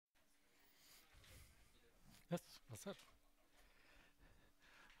How's that?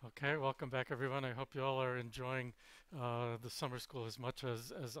 Okay, welcome back, everyone. I hope you all are enjoying the summer school as much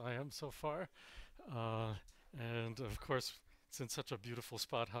as I am so far. Uh, and of course, it's in such a beautiful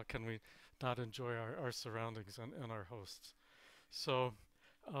spot. How can we not enjoy our surroundings and our hosts? So,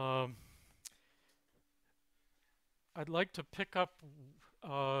 um, I'd like to pick up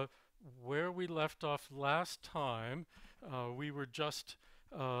uh, where we left off last time. We were just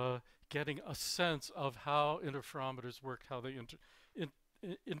uh, getting a sense of how interferometers worked, how they in,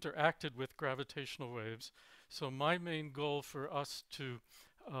 interacted with gravitational waves. So my main goal for us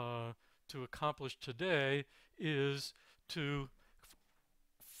uh, to accomplish today is to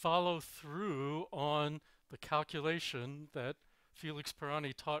follow through on the calculation that Felix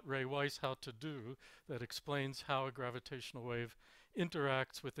Pirani taught Ray Weiss how to do, that explains how a gravitational wave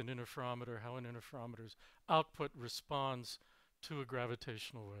interacts with an interferometer, how an interferometer's output responds to a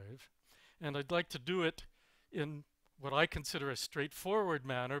gravitational wave. And I'd like to do it in what I consider a straightforward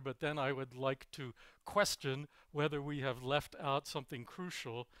manner, but then I would like to question whether we have left out something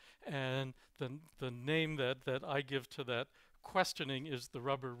crucial. And the name that I give to that questioning is the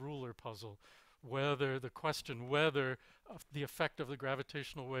rubber ruler puzzle. Whether the question whether the effect of the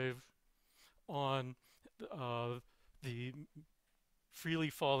gravitational wave on the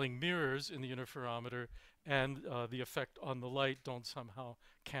freely falling mirrors in the interferometer and the effect on the light don't somehow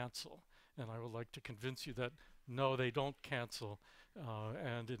cancel. And I would like to convince you that no, they don't cancel,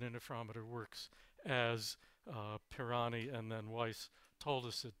 and an interferometer works as Pirani and then Weiss told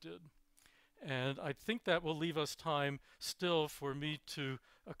us it did. And I think that will leave us time still for me to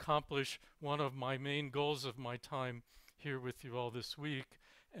accomplish one of my main goals of my time here with you all this week,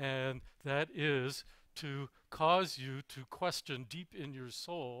 and that is to cause you to question deep in your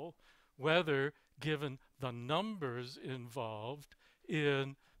soul whether, given the numbers involved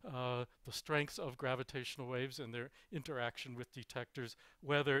in the strengths of gravitational waves and their interaction with detectors,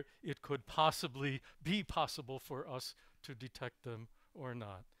 whether it could possibly be possible for us to detect them or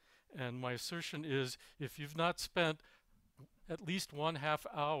not. And my assertion is, if you've not spent at least 1/2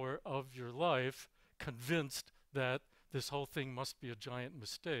 hour of your life convinced that this whole thing must be a giant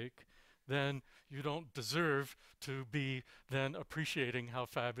mistake, then you don't deserve to be then appreciating how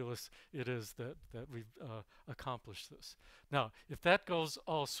fabulous it is that we've accomplished this. Now, if that goes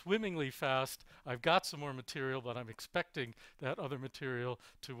all swimmingly fast, I've got some more material, but I'm expecting that other material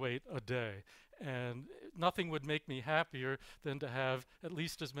to wait a day. And nothing would make me happier than to have at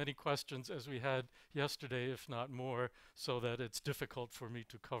least as many questions as we had yesterday, if not more, so that it's difficult for me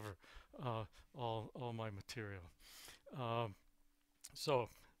to cover all my material. Um, so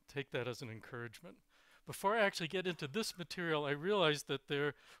take that as an encouragement. Before I actually get into this material, I realized that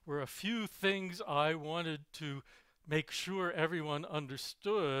there were a few things I wanted to make sure everyone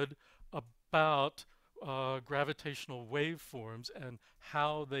understood about gravitational waveforms and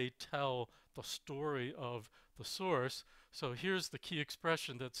how they tell the story of the source. So here's the key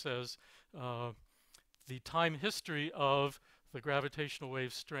expression that says the time history of the gravitational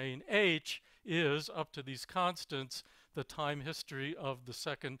wave strain h is, up to these constants, the time history of the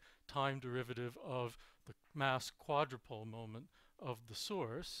second time derivative of the mass quadrupole moment of the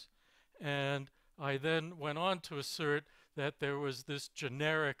source. And I then went on to assert that there was this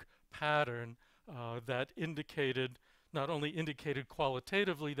generic pattern that indicated, not only indicated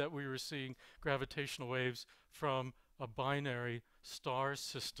qualitatively that we were seeing gravitational waves from a binary star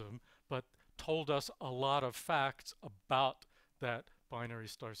system, but told us a lot of facts about that binary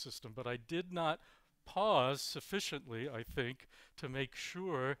star system. But I did not pause sufficiently, I think, to make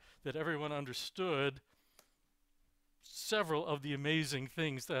sure that everyone understood several of the amazing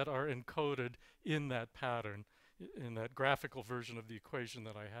things that are encoded in that pattern, in that graphical version of the equation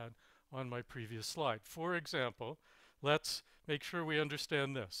that I had on my previous slide. For example, let's make sure we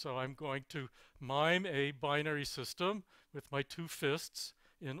understand this. So I'm going to mime a binary system with my two fists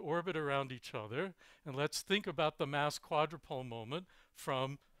in orbit around each other, and let's think about the mass quadrupole moment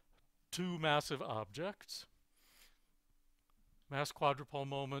from two massive objects. Mass quadrupole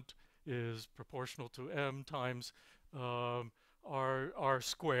moment is proportional to m times r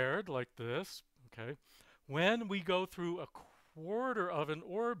squared, like this. Okay. When we go through a quarter of an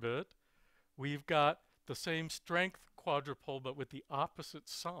orbit, we've got the same strength quadrupole but with the opposite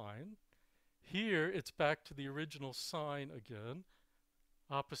sign. Here it's back to the original sign again.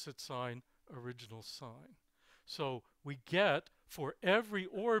 Opposite sign, original sign. So we get, for every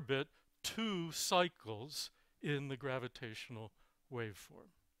orbit, 2 cycles in the gravitational waveform.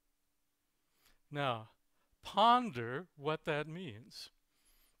 Now, ponder what that means.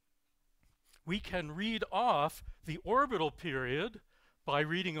 We can read off the orbital period by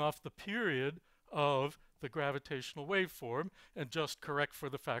reading off the period of the gravitational waveform and just correct for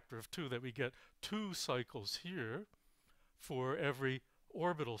the factor of 2 that we get 2 cycles here for every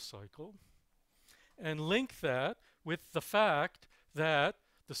orbital cycle, and link that with the fact that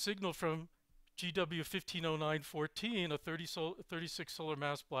the signal from GW 150914, a 36 solar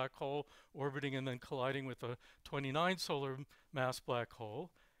mass black hole orbiting and then colliding with a 29 solar mass black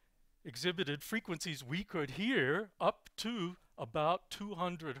hole, exhibited frequencies we could hear up to about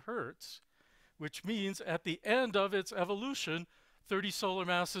 200 hertz, which means at the end of its evolution, 30 solar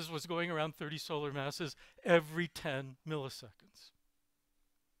masses was going around 30 solar masses every 10 milliseconds.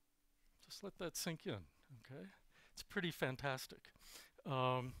 Just let that sink in, okay? It's pretty fantastic.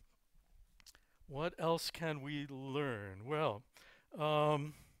 What else can we learn? Well,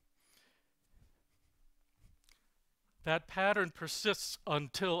 that pattern persists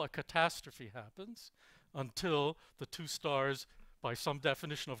until a catastrophe happens, until the two stars, by some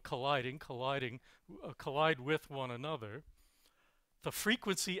definition of collide with one another. The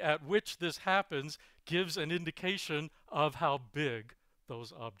frequency at which this happens gives an indication of how big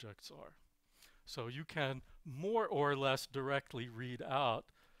those objects are. So you can more or less directly read out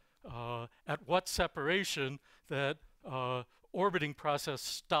at what separation that orbiting process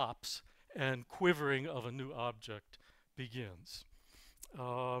stops and quivering of a new object begins.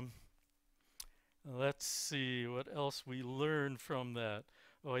 Let's see what else we learned from that.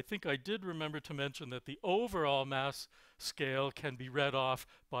 Oh, I think I did remember to mention that the overall mass scale can be read off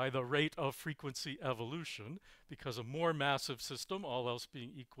by the rate of frequency evolution, because a more massive system, all else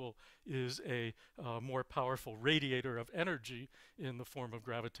being equal, is a more powerful radiator of energy in the form of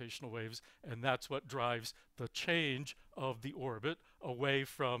gravitational waves, and that's what drives the change of the orbit away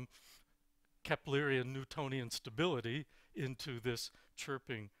from Keplerian Newtonian stability into this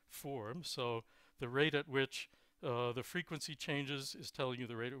chirping form. So the rate at which the frequency changes is telling you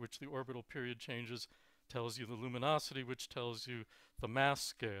the rate at which the orbital period changes, tells you the luminosity, which tells you the mass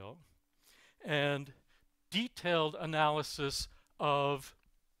scale. And detailed analysis of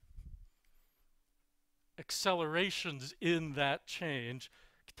accelerations in that change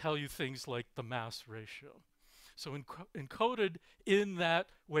tell you things like the mass ratio. So encoded in that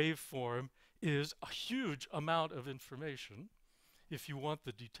waveform is a huge amount of information if you want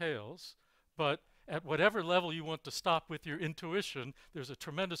the details, but at whatever level you want to stop with your intuition, there's a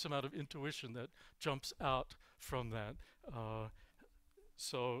tremendous amount of intuition that jumps out from that.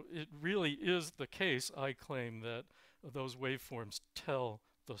 So it really is the case, I claim, that those waveforms tell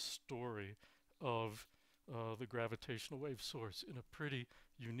the story of the gravitational wave source in a pretty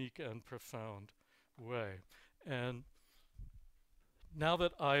unique and profound way. And now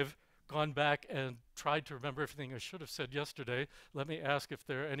that I've gone back and tried to remember everything I should have said yesterday, let me ask if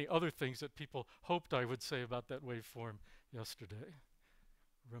there are any other things that people hoped I would say about that waveform yesterday,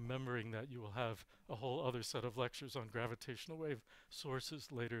 remembering that you will have a whole other set of lectures on gravitational wave sources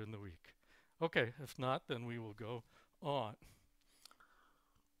later in the week. Okay, if not, then we will go on.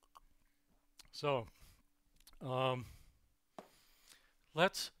 So,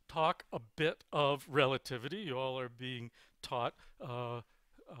 let's talk a bit of relativity. You all are being taught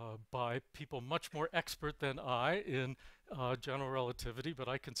by people much more expert than I in general relativity, but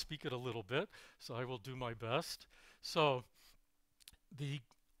I can speak it a little bit, so I will do my best. So the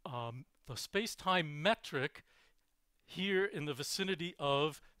space-time metric here in the vicinity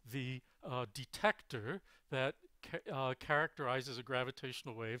of the detector that characterizes a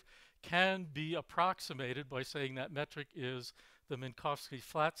gravitational wave can be approximated by saying that metric is the Minkowski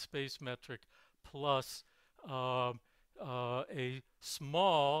flat space metric plus a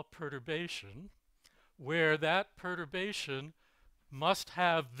small perturbation, where that perturbation must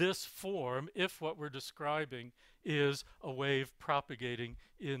have this form if what we're describing is a wave propagating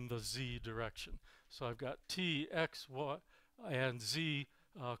in the z direction. So I've got t, x, y, and z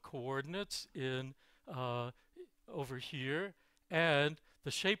coordinates in over here, and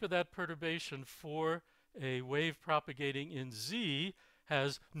the shape of that perturbation for a wave propagating in z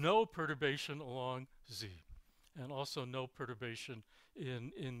has no perturbation along z, and also no perturbation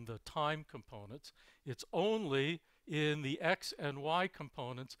in the time components. It's only in the x and y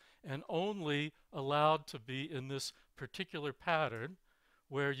components, and only allowed to be in this particular pattern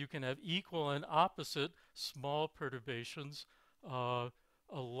where you can have equal and opposite small perturbations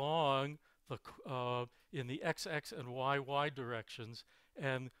along the in the x and y directions,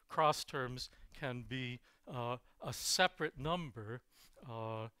 and cross terms can be a separate number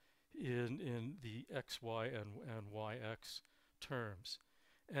in the x, y, and yx terms.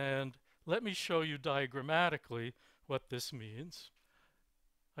 And let me show you diagrammatically what this means.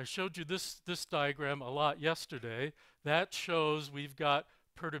 I showed you this diagram a lot yesterday. That shows we've got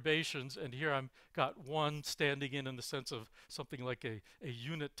perturbations, and here I'm got one standing in the sense of something like a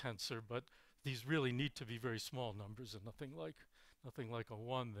unit tensor, but these really need to be very small numbers and nothing like a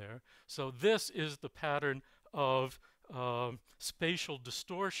 1 there. So this is the pattern of spatial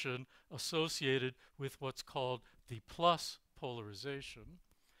distortion associated with what's called the plus polarization.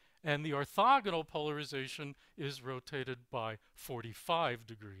 And the orthogonal polarization is rotated by 45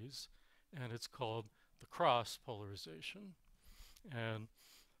 degrees, and it's called the cross polarization. And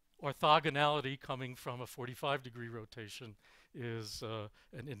orthogonality coming from a 45-degree rotation is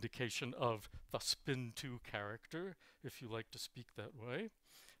an indication of the spin 2 character, if you like to speak that way.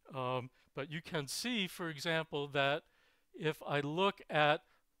 But you can see, for example, that if I look at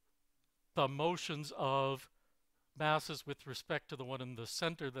the motions of masses with respect to the one in the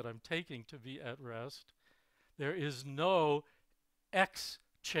center that I'm taking to be at rest, there is no x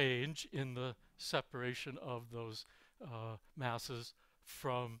change in the separation of those masses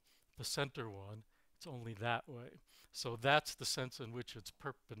from the center one. It's only that way. So that's the sense in which it's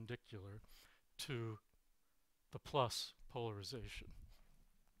perpendicular to the plus polarization.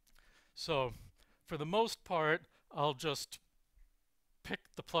 So for the most part, I'll just pick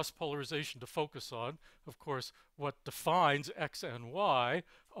the plus polarization to focus on. Of course, what defines x and y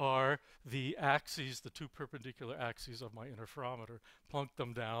are the axes, the two perpendicular axes of my interferometer. Plunk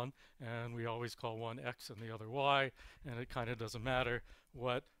them down, and we always call one x and the other y, and it kind of doesn't matter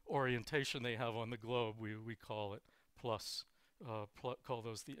what orientation they have on the globe. We call it plus, call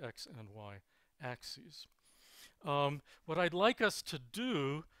those the x and y axes. What I'd like us to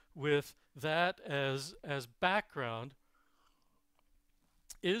do with that as background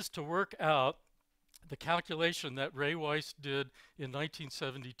is to work out the calculation that Ray Weiss did in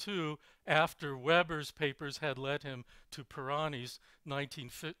 1972 after Weber's papers had led him to Pirani's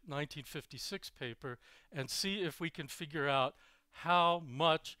 1956 paper, and see if we can figure out how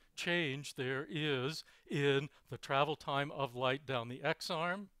much change there is in the travel time of light down the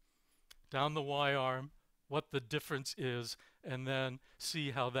x-arm, down the y-arm, what the difference is, and then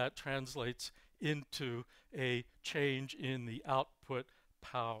see how that translates into a change in the output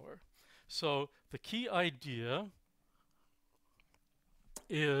power. So the key idea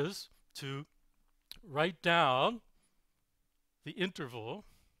is to write down the interval,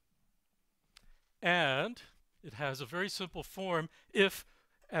 and it has a very simple form if,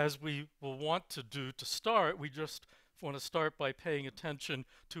 as we will want to do to start, we just want to start by paying attention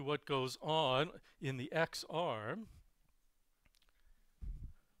to what goes on in the x-arm.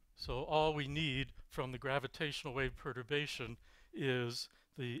 So all we need from the gravitational wave perturbation is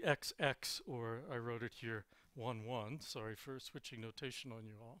the xx, or I wrote it here 1, 1. Sorry for switching notation on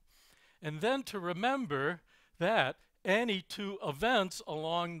you all. And then to remember that any two events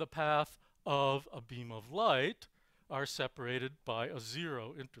along the path of a beam of light are separated by a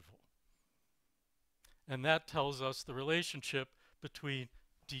 0 interval. And that tells us the relationship between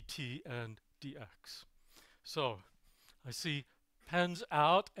dt and dx. So I see pens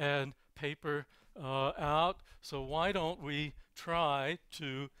out and paper out. So why don't we try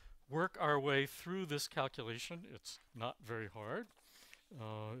to work our way through this calculation? It's not very hard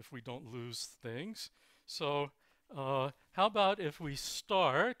if we don't lose things. So how about if we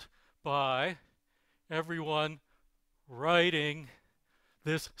start by everyone writing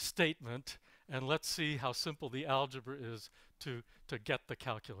this statement, and let's see how simple the algebra is to get the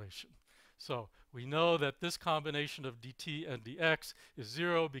calculation. So we know that this combination of dt and dx is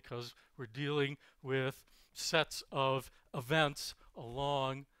 0 because we're dealing with sets of events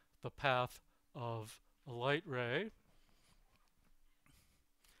along the path of a light ray.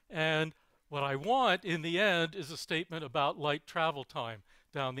 And what I want in the end is a statement about light travel time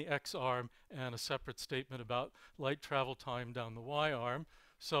down the x-arm and a separate statement about light travel time down the y-arm.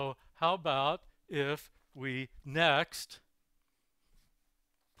 So how about if we next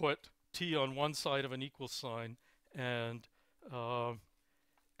put t on one side of an equal sign and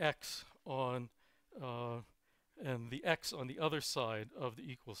x on and the x on the other side of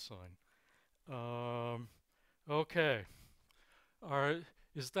the equal sign. Okay.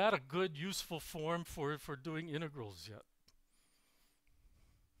 Is that a good, useful form for doing integrals yet?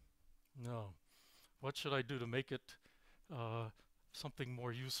 No. What should I do to make it something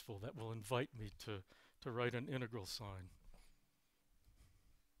more useful that will invite me to write an integral sign?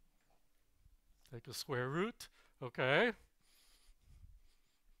 Take a square root. Okay.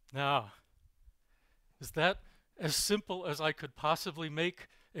 Now, is that as simple as I could possibly make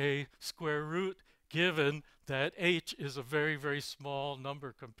a square root, given that h is a very, very small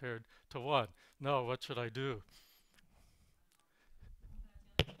number compared to 1? No, what should I do?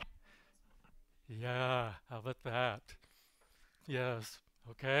 Yeah, how about that? Yes.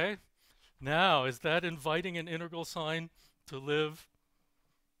 Okay? Now, is that inviting an integral sign to live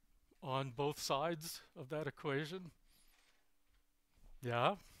on both sides of that equation?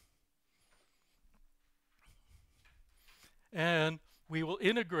 Yeah. And we will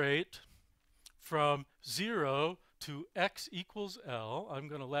integrate from 0 to x equals L. I'm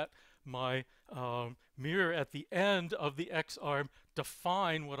going to let my mirror at the end of the x arm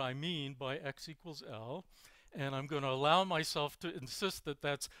define what I mean by x equals L. And I'm going to allow myself to insist that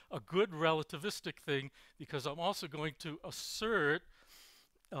that's a good relativistic thing, because I'm also going to assert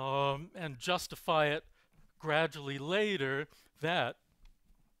and justify it gradually later that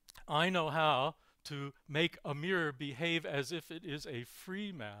I know how to make a mirror behave as if it is a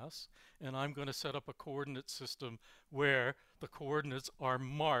free mass, and I'm going to set up a coordinate system where the coordinates are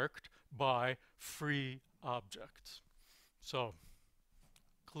marked by free objects. So,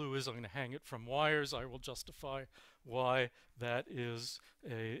 clue is I'm going to hang it from wires. I will justify why that is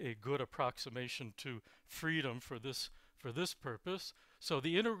a good approximation to freedom for this purpose. So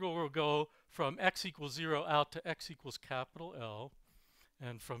the integral will go from x equals 0 out to x equals capital L,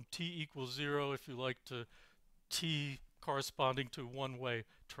 and from t equals 0, if you like, to t corresponding to one-way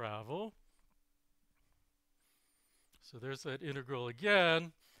travel. So there's that integral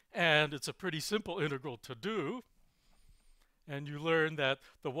again, and it's a pretty simple integral to do. And you learn that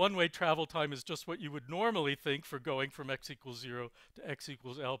the one-way travel time is just what you would normally think for going from x equals 0 to x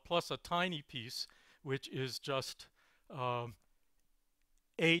equals L, plus a tiny piece, which is just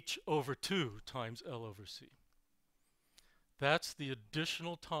h over 2 times L over c. That's the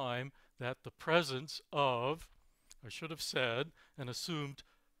additional time that the presence of, I should have said, an assumed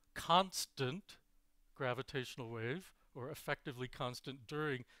constant gravitational wave, or effectively constant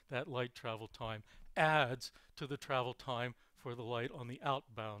during that light travel time, adds to the travel time for the light on the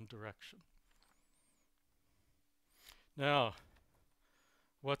outbound direction. Now,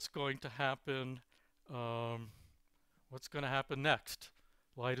 what's going to happen? What's going to happen next?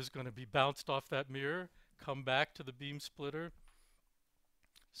 Light is going to be bounced off that mirror, come back to the beam splitter.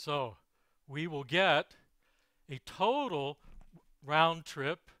 So we will get a total round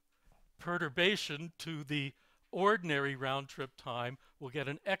trip perturbation to the ordinary round trip time. We'll get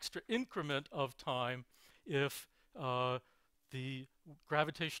an extra increment of time if the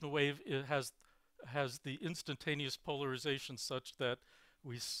gravitational wave has the instantaneous polarization such that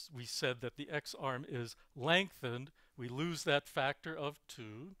we said that the x arm is lengthened. We lose that factor of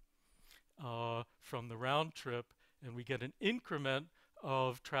 2 from the round trip, and we get an increment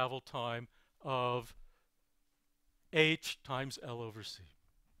of travel time of h times L over c.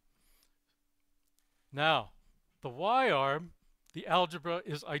 Now, the y-arm, the algebra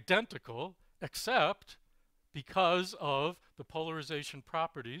is identical, except because of the polarization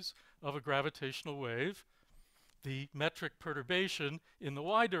properties of a gravitational wave, the metric perturbation in the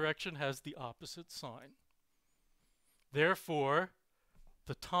y direction has the opposite sign. Therefore,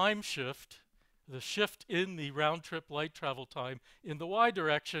 the time shift, the shift in the round-trip light travel time in the y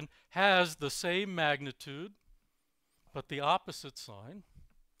direction has the same magnitude, but the opposite sign.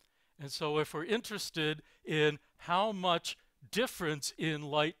 And so if we're interested in how much difference in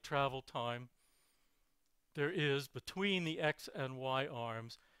light travel time there is between the x and y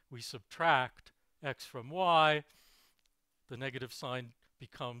arms, we subtract x from y. The negative sign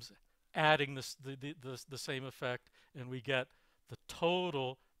becomes adding the same effect, and we get the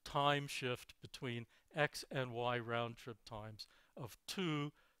total time shift between x and y round trip times of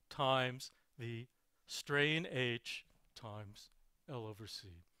 2 times the strain h times L over c,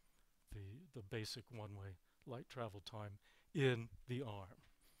 the basic one-way light travel time in the arm.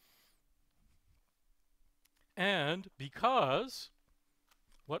 And because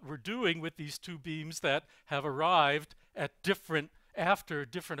what we're doing with these two beams that have arrived at after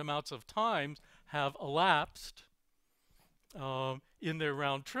different amounts of time have elapsed in their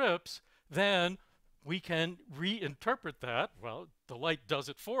round trips, then we can reinterpret that. Well, the light does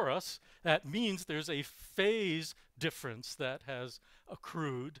it for us. That means there's a phase difference that has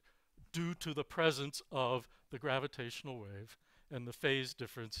accrued due to the presence of the gravitational wave, and the phase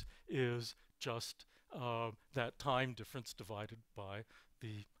difference is just that time difference divided by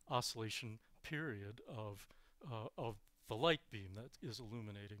the oscillation period of the light beam that is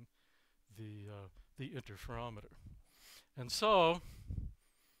illuminating the interferometer. And so,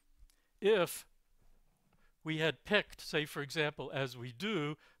 if we had picked, say for example, as we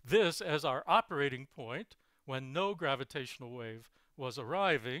do, this as our operating point when no gravitational wave was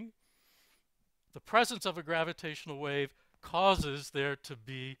arriving, the presence of a gravitational wave causes there to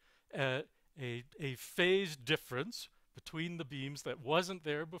be a phase difference between the beams that wasn't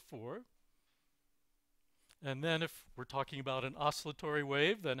there before. And then if we're talking about an oscillatory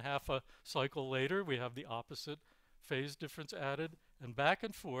wave, then half a cycle later, we have the opposite phase difference added, and back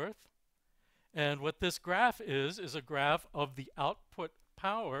and forth. And what this graph is a graph of the output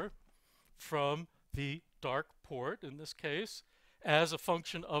power from the dark port, in this case, as a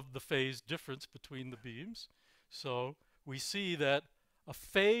function of the phase difference between the beams. So we see that a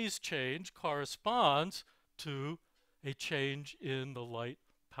phase change corresponds to a change in the light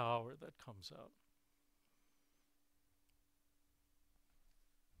power that comes out.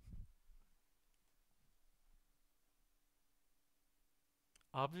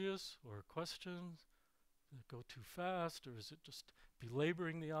 Obvious or questions? Did it go too fast, or is it just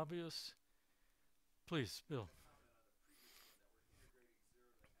belaboring the obvious? Please, Bill.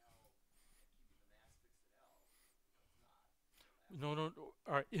 No, no,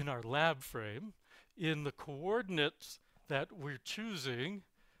 no. In our lab frame, in the coordinates that we're choosing,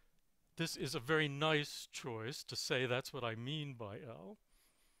 this is a very nice choice to say that's what I mean by L.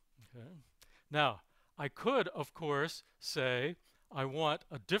 Okay. Now, I could, of course, say I want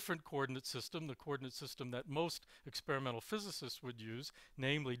a different coordinate system, the coordinate system that most experimental physicists would use,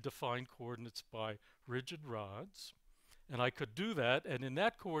 namely define coordinates by rigid rods. And I could do that, and in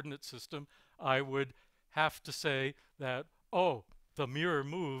that coordinate system, I would have to say that, oh, the mirror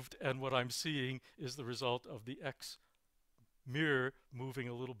moved, and what I'm seeing is the result of the X mirror moving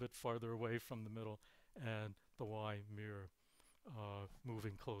a little bit farther away from the middle, and the Y mirror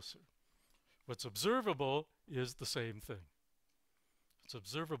moving closer. What's observable is the same thing. What's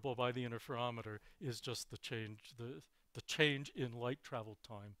observable by the interferometer is just the change in light travel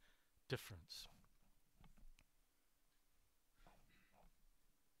time difference.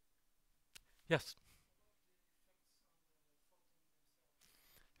 Yes.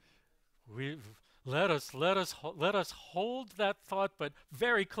 Let us hold that thought, but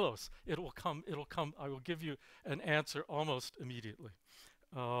very close. It will come. It'll come. I will give you an answer almost immediately.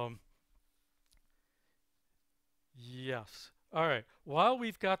 Yes. All right. While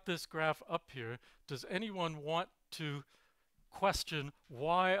we've got this graph up here, does anyone want to question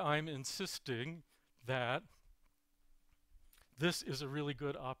why I'm insisting that this is a really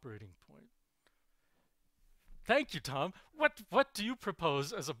good operating point? Thank you, Tom. What do you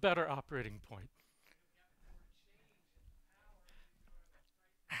propose as a better operating point?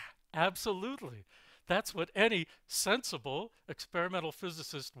 Absolutely. That's what any sensible experimental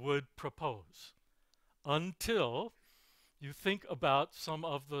physicist would propose, until you think about some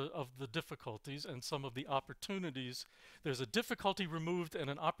of the difficulties and some of the opportunities. There's a difficulty removed and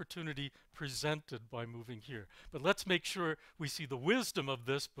an opportunity presented by moving here. But let's make sure we see the wisdom of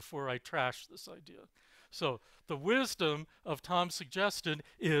this before I trash this idea. So the wisdom of Tom's suggestion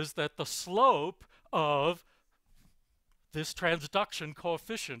is that the slope of this transduction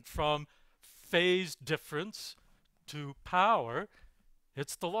coefficient from phase difference to power,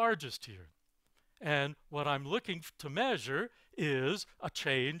 it's the largest here. And what I'm looking to measure is a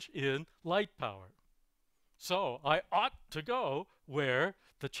change in light power. So I ought to go where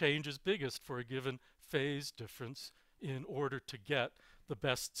the change is biggest for a given phase difference in order to get the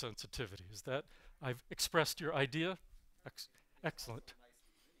best sensitivity. Is that, I've expressed your idea? Excellent.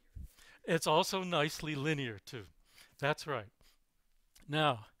 It's also nicely linear too. That's right.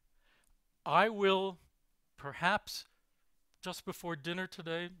 Now, I will perhaps just before dinner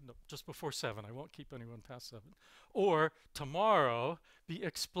today, no, just before 7, I won't keep anyone past 7, or tomorrow be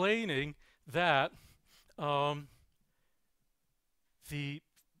explaining that the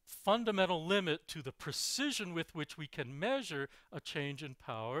fundamental limit to the precision with which we can measure a change in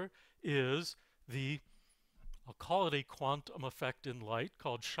power is the, I'll call it a quantum effect in light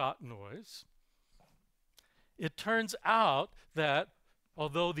called shot noise. It turns out that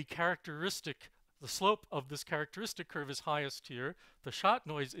although the slope of this characteristic curve is highest here, the shot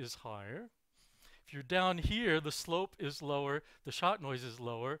noise is higher. If you're down here, the slope is lower, the shot noise is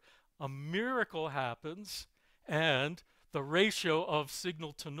lower. A miracle happens, and the ratio of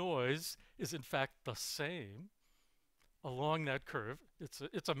signal to noise is in fact the same along that curve.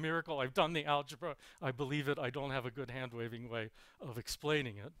 It's a miracle. I've done the algebra. I believe it. I don't have a good hand-waving way of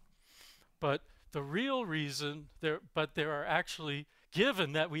explaining it. But the real reason there are actually,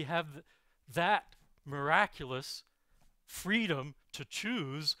 given that we have that miraculous freedom to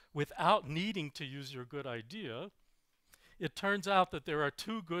choose without needing to use your good idea, it turns out that there are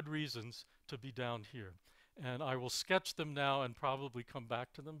 2 good reasons to be down here. And I will sketch them now and probably come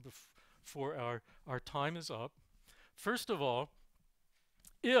back to them before our time is up. First of all,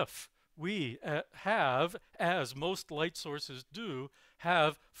 if we have, as most light sources do,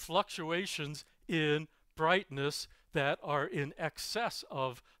 have fluctuations in brightness that are in excess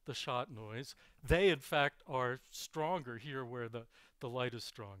of the shot noise. They, in fact, are stronger here where the light is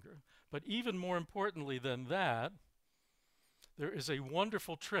stronger. But even more importantly than that, there is a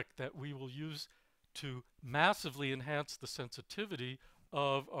wonderful trick that we will use to massively enhance the sensitivity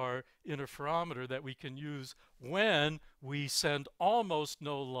of our interferometer that we can use when we send almost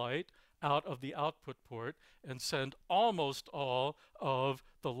no light out of the output port and send almost all of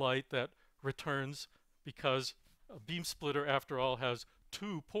the light that returns, because a beam splitter, after all, has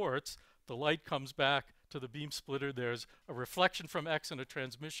two ports. The light comes back to the beam splitter. There's a reflection from X and a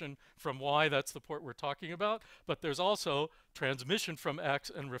transmission from Y. That's the port we're talking about. But there's also transmission from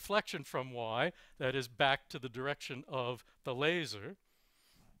X and reflection from Y. That is back to the direction of the laser.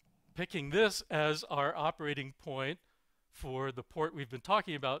 Picking this as our operating point for the port we've been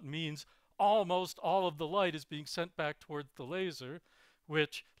talking about means almost all of the light is being sent back towards the laser,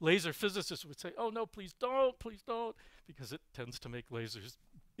 which laser physicists would say, oh no, please don't, because it tends to make lasers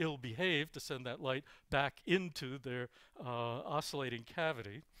ill-behaved to send that light back into their oscillating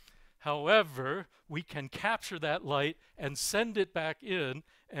cavity. However, we can capture that light and send it back in,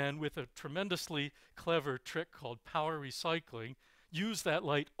 and with a tremendously clever trick called power recycling, use that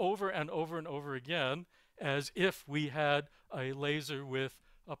light over and over and over again as if we had a laser with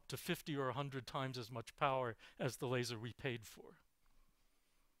up to 50 or 100 times as much power as the laser we paid for.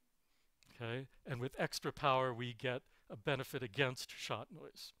 Okay? And with extra power, we get a benefit against shot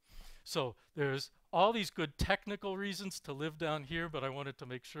noise. So there's all these good technical reasons to live down here, but I wanted to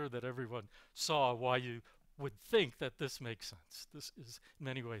make sure that everyone saw why you would think that this makes sense. This is in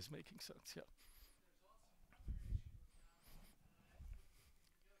many ways making sense, yeah.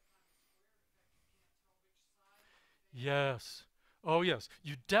 Yes. Oh, yes.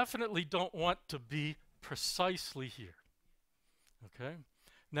 You definitely don't want to be precisely here. Okay?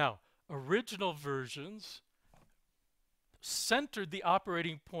 Now, original versions centered the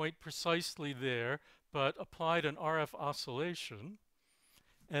operating point precisely there, but applied an RF oscillation.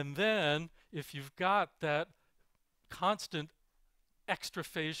 And then, if you've got that constant extra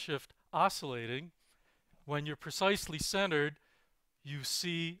phase shift oscillating, when you're precisely centered, you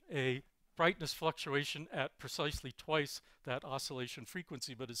see a brightness fluctuation at precisely twice that oscillation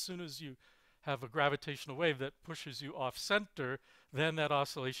frequency. But as soon as you have a gravitational wave that pushes you off center, then that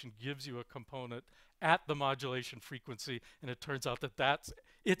oscillation gives you a component at the modulation frequency, and it turns out that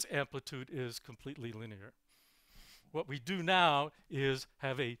its amplitude is completely linear. What we do now is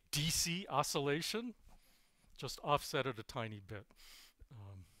have a DC oscillation, just offset it a tiny bit.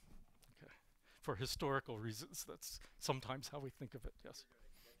 Okay. For historical reasons, that's sometimes how we think of it, yes.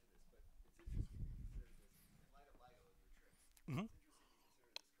 Mm-hmm.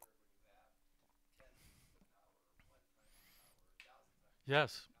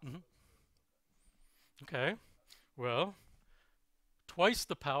 Yes. Mm-hmm. Okay. Well, twice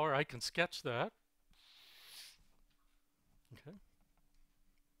the power, I can sketch that. Okay.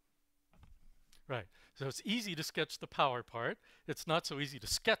 Right. So it's easy to sketch the power part. It's not so easy to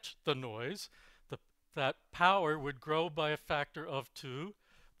sketch the noise. That power would grow by a factor of 2.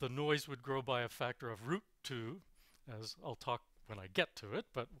 The noise would grow by a factor of √2, as I'll talk when I get to it,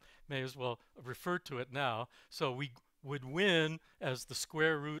 but may as well refer to it now. So we would win as the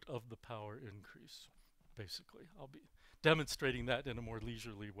square root of the power increase, basically. I'll be demonstrating that in a more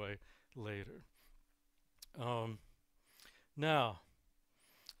leisurely way later. Now,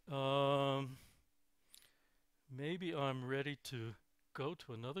 maybe I'm ready to go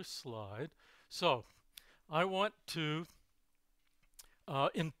to another slide. So I want to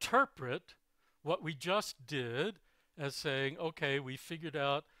interpret what we just did as saying, okay, we figured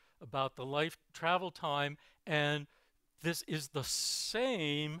out about the light travel time, and this is the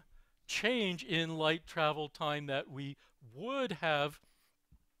same change in light travel time that we would have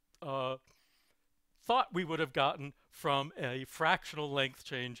thought we would have gotten from a fractional length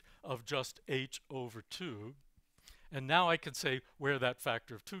change of just h/2. And now I can say where that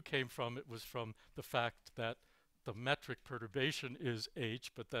factor of 2 came from. It was from the fact that the metric perturbation is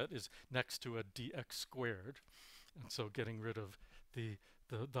h, but that is next to a dx squared. And so getting rid of the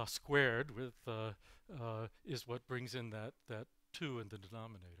squared with is what brings in that 2 in the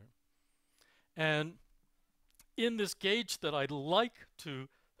denominator. And in this gauge that I like to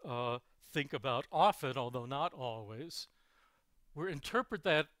think about often, although not always, we interpret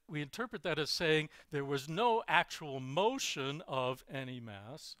that as saying there was no actual motion of any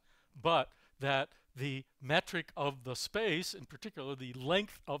mass, but that the metric of the space, in particular the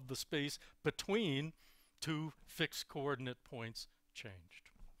length of the space between two fixed coordinate points,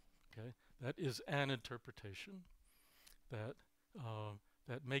 changed. Okay, that is an interpretation that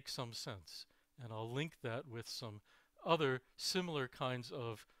that makes some sense, and I'll link that with some other similar kinds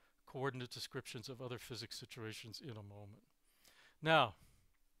of coordinate descriptions of other physics situations in a moment. Now,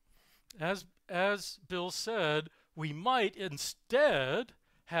 as Bill said, we might instead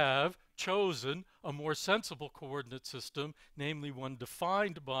have chosen a more sensible coordinate system, namely one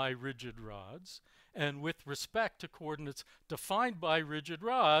defined by rigid rods. And with respect to coordinates defined by rigid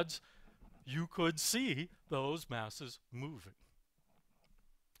rods, you could see those masses moving.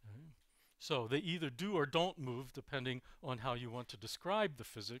 Okay. So they either do or don't move depending on how you want to describe the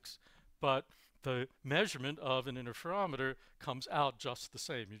physics, but the measurement of an interferometer comes out just the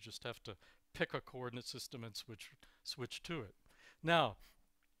same. You just have to pick a coordinate system and switch to it. Now,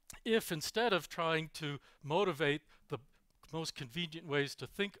 if instead of trying to motivate the most convenient ways to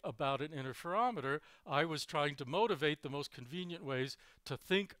think about an interferometer, I was trying to motivate the most convenient ways to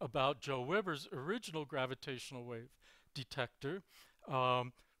think about Joe Weber's original gravitational wave detector,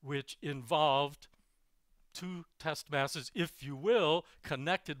 which involved two test masses, if you will,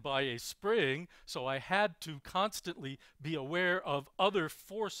 connected by a spring. So I had to constantly be aware of other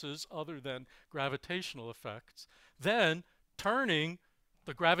forces other than gravitational effects, then turning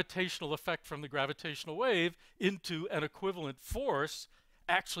the gravitational effect from the gravitational wave into an equivalent force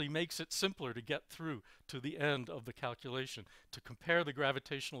actually makes it simpler to get through to the end of the calculation, to compare the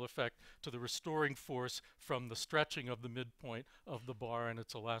gravitational effect to the restoring force from the stretching of the midpoint of the bar and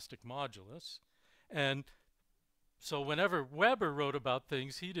its elastic modulus. And so whenever Weber wrote about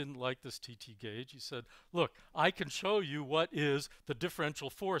things, he didn't like this TT gauge. He said, look, I can show you what is the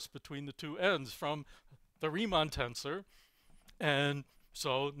differential force between the two ends from the Riemann tensor. And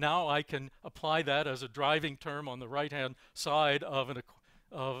so now I can apply that as a driving term on the right-hand side of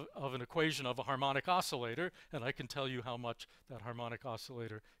an equation of a harmonic oscillator, and I can tell you how much that harmonic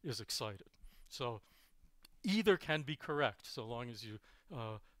oscillator is excited. So either can be correct, so long as you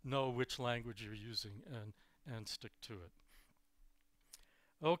know which language you're using and stick to it.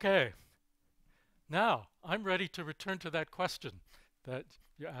 Okay, now I'm ready to return to that question that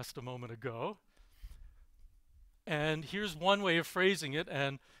you asked a moment ago. And here's one way of phrasing it,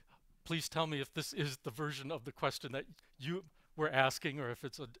 and please tell me if this is the version of the question that you were asking or if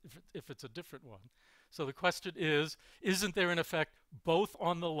it's a different one. So the question is, isn't there an effect both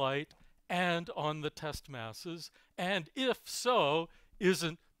on the light and on the test masses? And if so,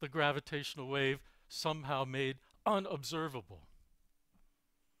 isn't the gravitational wave somehow made unobservable?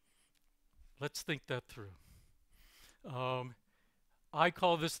 Let's think that through. I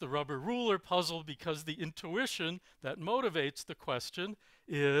call this the rubber ruler puzzle because the intuition that motivates the question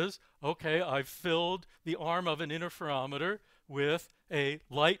is, okay, I've filled the arm of an interferometer with a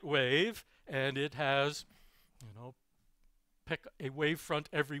light wave, and it has, pick a wavefront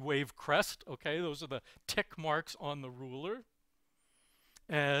every wave crest. Okay, those are the tick marks on the ruler.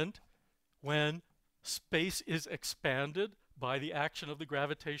 And when space is expanded by the action of the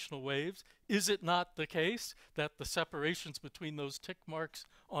gravitational waves, is it not the case that the separations between those tick marks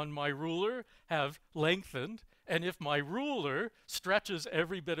on my ruler have lengthened? And if my ruler stretches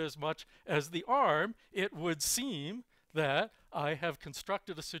every bit as much as the arm, it would seem that I have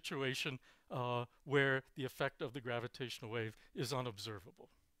constructed a situation where the effect of the gravitational wave is unobservable.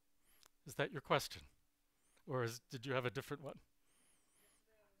 Is that your question? Or did you have a different one?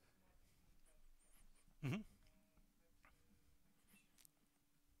 Mm-hmm.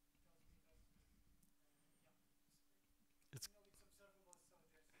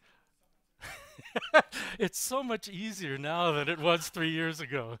 It's so much easier now than it was 3 years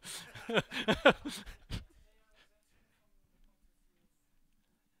ago.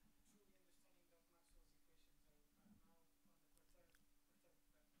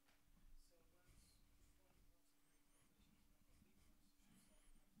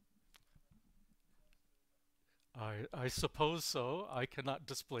 I suppose so. I cannot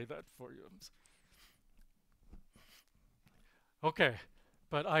display that for you. Okay,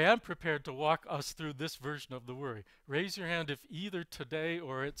 but I am prepared to walk us through this version of the worry. Raise your hand if either today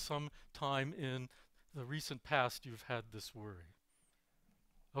or at some time in the recent past you've had this worry.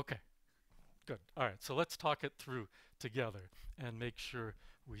 Okay, good. All right, so let's talk it through together and make sure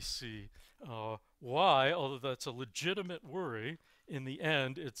we see why, although that's a legitimate worry, in the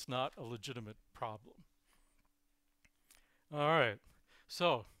end it's not a legitimate problem. All right,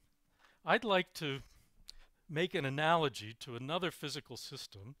 so I'd like to make an analogy to another physical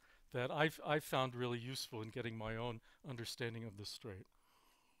system that I've found really useful in getting my own understanding of this straight.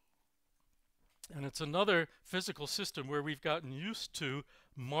 And it's another physical system where we've gotten used to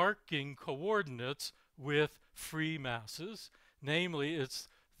marking coordinates with free masses. Namely, it's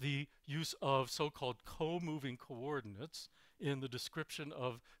the use of so-called co-moving coordinates in the description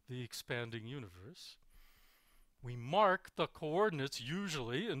of the expanding universe. We mark the coordinates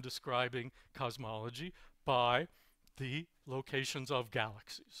usually in describing cosmology by the locations of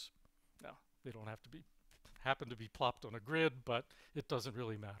galaxies. Now, they don't have to be happen to be plopped on a grid, but it doesn't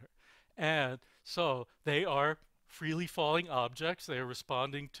really matter. And so they are freely falling objects. They are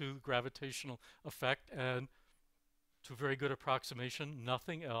responding to the gravitational effect and, to very good approximation,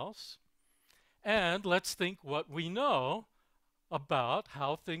 nothing else. And let's think what we know about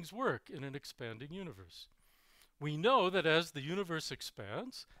how things work in an expanding universe. We know that as the universe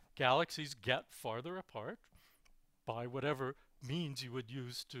expands, galaxies get farther apart by whatever means you would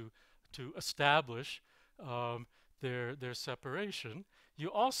use to establish their separation.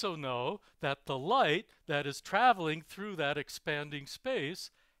 You also know that the light that is traveling through that expanding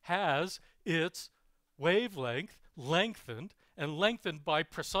space has its wavelength lengthened, and lengthened by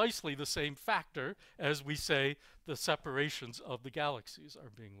precisely the same factor as we say the separations of the galaxies are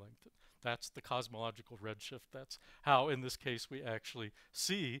being lengthened. That's the cosmological redshift. That's how, in this case, we actually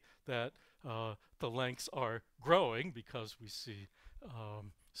see that the lengths are growing, because we see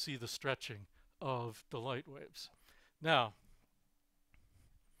the stretching of the light waves. Now,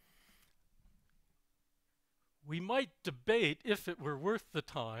 we might debate, if it were worth the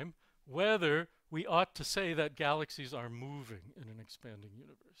time, whether we ought to say that galaxies are moving in an expanding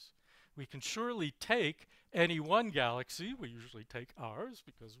universe. We can surely take any one galaxy, we usually take ours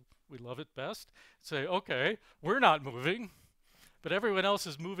because we love it best, say, okay, we're not moving, but everyone else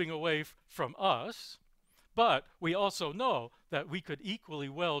is moving away from us. But we also know that we could equally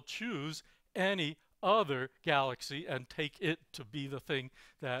well choose any other galaxy and take it to be the thing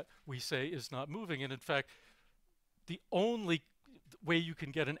that we say is not moving. And in fact, the only way you can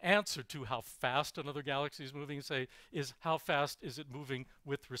get an answer to how fast another galaxy is moving, say, is how fast is it moving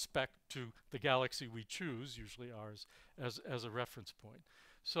with respect to the galaxy we choose, usually ours, as a reference point.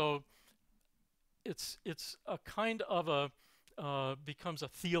 So it's a kind of a becomes a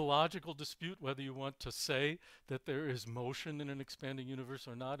theological dispute whether you want to say that there is motion in an expanding universe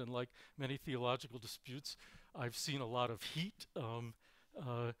or not. And like many theological disputes, I've seen a lot of heat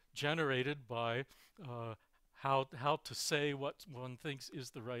generated by how to say what one thinks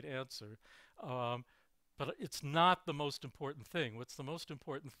is the right answer. But it's not the most important thing. What's the most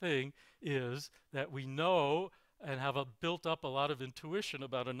important thing is that we know and have built up a lot of intuition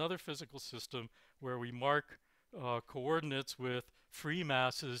about another physical system where we mark coordinates with free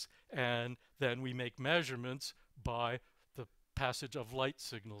masses, and then we make measurements by the passage of light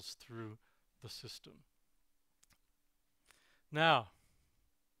signals through the system. Now,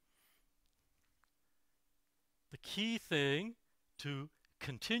 the key thing to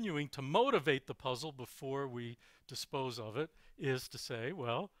continuing to motivate the puzzle before we dispose of it is to say,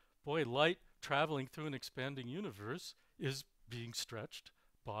 well, boy, light traveling through an expanding universe is being stretched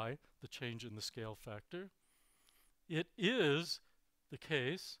by the change in the scale factor. It is the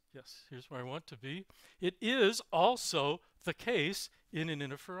case, yes, here's where I want to be, it is also the case in an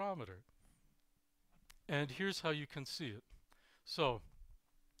interferometer. And here's how you can see it. So,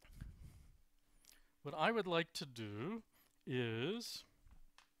 what I would like to do is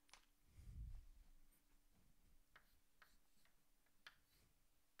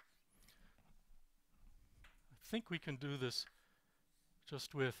I think we can do this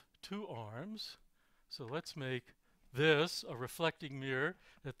just with two arms. So let's make this a reflecting mirror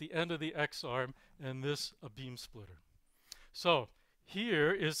at the end of the X-arm and this a beam splitter. So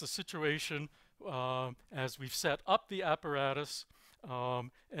here is the situation as we've set up the apparatus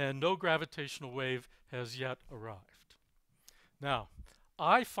and no gravitational wave has yet arrived. Now,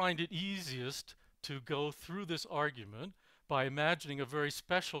 I find it easiest to go through this argument by imagining a very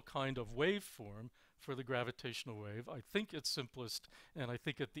special kind of waveform for the gravitational wave. I think it's simplest, and I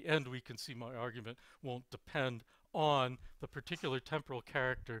think at the end we can see my argument won't depend on the particular temporal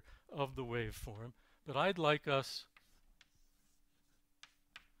character of the waveform. But I'd like us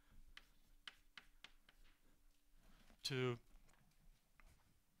to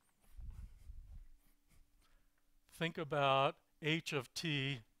think about h of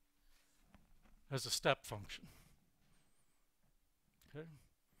t as a step function. Okay?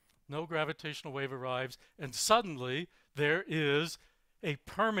 No gravitational wave arrives, and suddenly there is a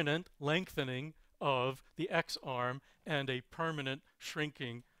permanent lengthening of the x-arm and a permanent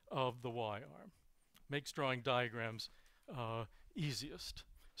shrinking of the y-arm. Makes drawing diagrams easiest.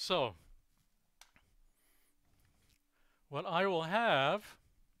 So, what I will have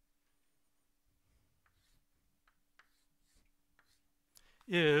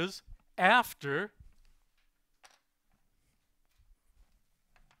is, after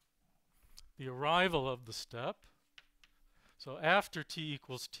the arrival of the step, so after t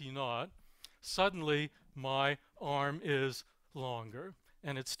equals t naught, suddenly my arm is longer,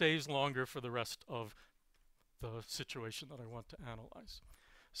 and it stays longer for the rest of the situation that I want to analyze.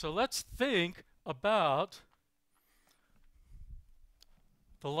 So let's think about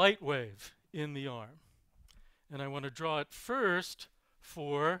the light wave in the arm. And I want to draw it first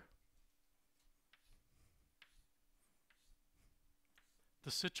for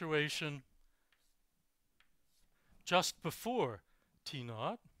the situation just before T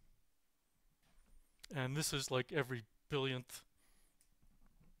naught. And this is like every billionth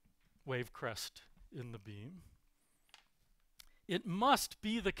wave crest in the beam. It must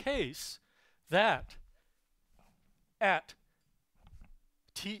be the case that at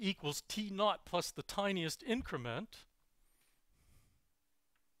t equals t naught plus the tiniest increment,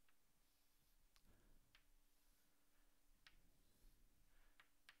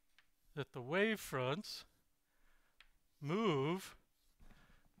 that the wave fronts move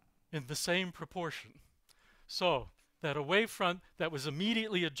in the same proportion. So that a wavefront that was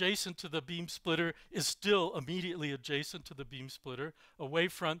immediately adjacent to the beam splitter is still immediately adjacent to the beam splitter. A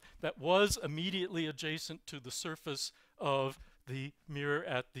wavefront that was immediately adjacent to the surface of the mirror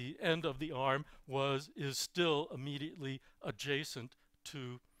at the end of the arm is still immediately adjacent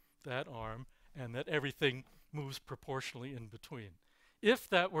to that arm, and that everything moves proportionally in between. If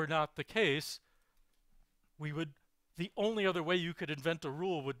that were not the case, the only other way you could invent a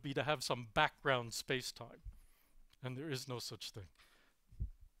rule would be to have some background space-time. And there is no such thing.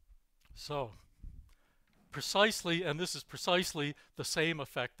 So, precisely, and this is precisely the same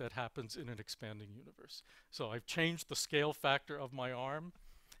effect that happens in an expanding universe. So I've changed the scale factor of my arm,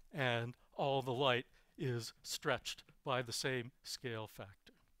 and all the light is stretched by the same scale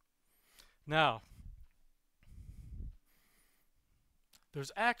factor. Now,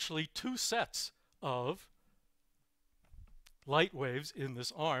 there's actually two sets of light waves in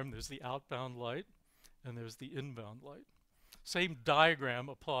this arm. There's the outbound light and there's the inbound light. Same diagram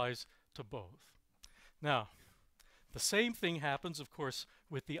applies to both. Now, the same thing happens, of course,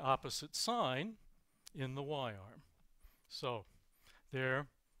 with the opposite sign in the y-arm. So there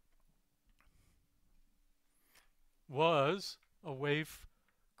was a wave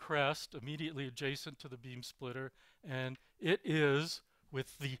crest immediately adjacent to the beam splitter, and it is,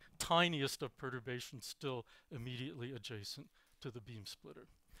 with the tiniest of perturbations, still immediately adjacent to the beam splitter.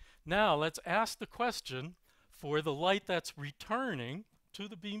 Now let's ask the question, for the light that's returning to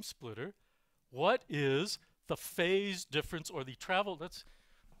the beam splitter, what is the phase difference or the travel?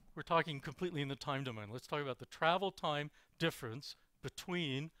 We're talking completely in the time domain. Let's talk about the travel time difference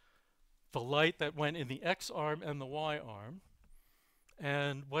between the light that went in the x arm and the y arm,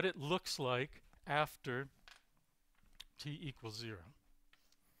 and what it looks like after t equals 0.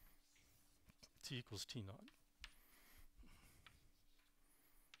 T equals t naught.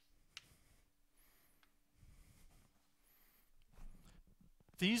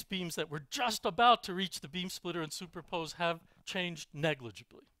 These beams that were just about to reach the beam splitter and superpose have changed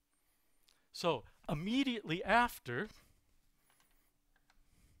negligibly. So immediately after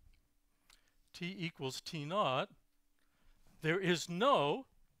t equals t naught, there is no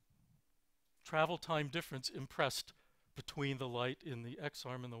travel time difference impressed between the light in the x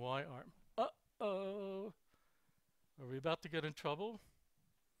arm and the y arm. Uh-oh. Are we about to get in trouble?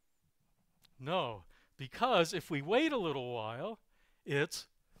 No, because if we wait a little while, it's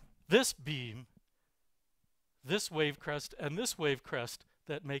this beam, this wave crest, and this wave crest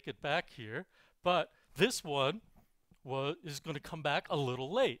that make it back here. But this one is going to come back a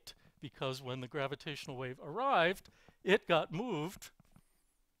little late, because when the gravitational wave arrived, it got moved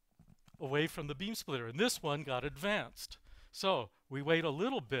away from the beam splitter, and this one got advanced. So we wait a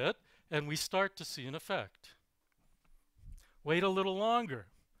little bit, and we start to see an effect. Wait a little longer.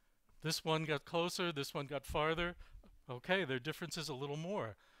 This one got closer, this one got farther. Okay, their difference is a little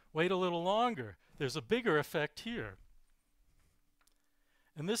more. Wait a little longer. There's a bigger effect here.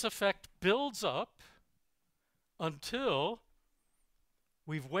 And this effect builds up until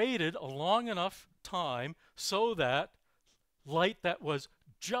we've waited a long enough time so that light that was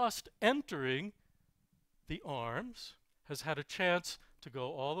just entering the arms has had a chance to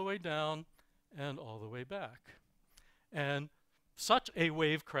go all the way down and all the way back. And such a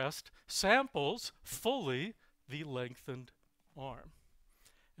wave crest samples fully the lengthened arm.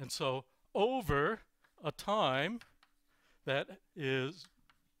 And so over a time that is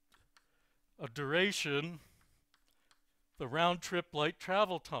a duration, the round-trip light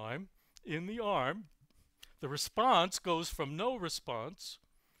travel time in the arm, the response goes from no response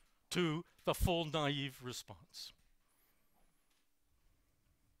to the full naive response.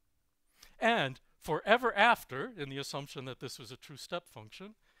 And forever after, in the assumption that this was a true step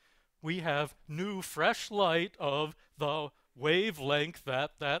function, we have new fresh light of the wavelength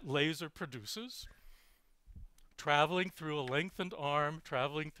that that laser produces, traveling through a lengthened arm,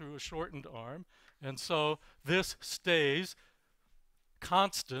 traveling through a shortened arm. And so this stays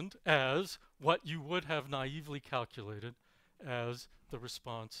constant as what you would have naively calculated as the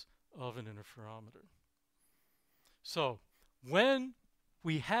response of an interferometer. So when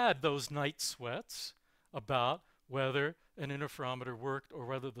we had those night sweats about whether an interferometer worked or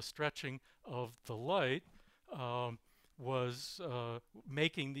whether the stretching of the light was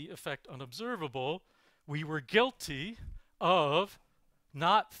making the effect unobservable, we were guilty of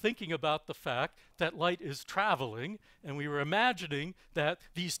not thinking about the fact that light is traveling, and we were imagining that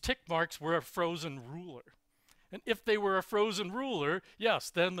these tick marks were a frozen ruler. And if they were a frozen ruler, yes,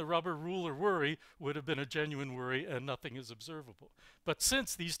 then the rubber ruler worry would have been a genuine worry and nothing is observable. But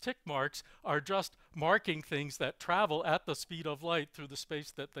since these tick marks are just marking things that travel at the speed of light through the space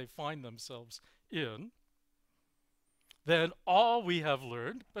that they find themselves in, then all we have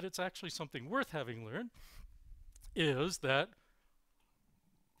learned, but it's actually something worth having learned, is that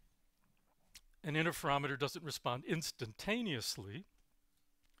an interferometer doesn't respond instantaneously,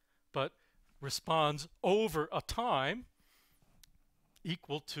 but responds over a time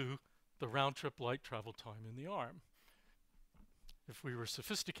equal to the round-trip light travel time in the arm. If we were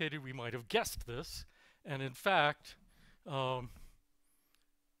sophisticated, we might have guessed this, and in fact,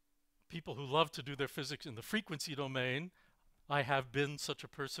 people who love to do their physics in the frequency domain, I have been such a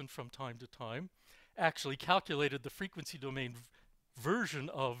person from time to time, actually calculated the frequency domain version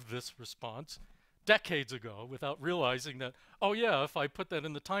of this response decades ago without realizing that, oh yeah, if I put that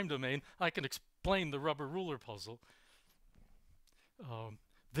in the time domain, I can explain the rubber ruler puzzle.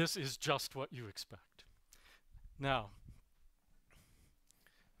 This is just what you expect. Now,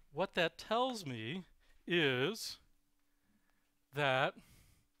 what that tells me is that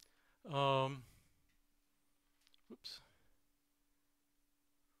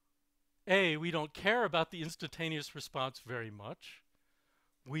A, we don't care about the instantaneous response very much.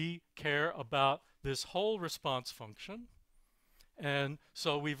 We care about this whole response function. And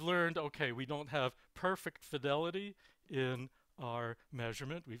so we've learned, okay, we don't have perfect fidelity in our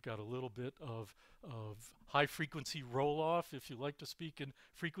measurement. We've got a little bit of high frequency roll-off, if you like to speak in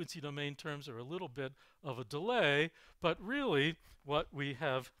frequency domain terms, or a little bit of a delay. But really, what we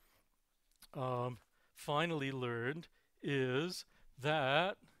have finally learned is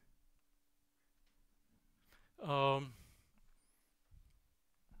that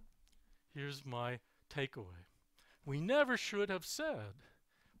here's my takeaway. We never should have said,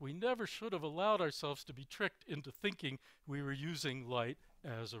 we never should have allowed ourselves to be tricked into thinking we were using light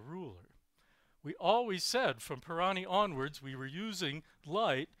as a ruler. We always said from Pirani onwards we were using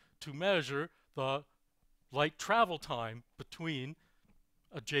light to measure the light travel time between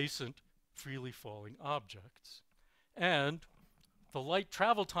adjacent freely falling objects. And the light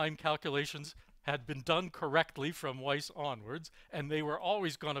travel time calculations had been done correctly from Weiss onwards, and they were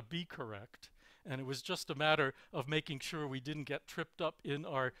always going to be correct. And it was just a matter of making sure we didn't get tripped up in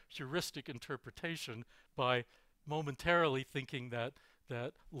our heuristic interpretation by momentarily thinking that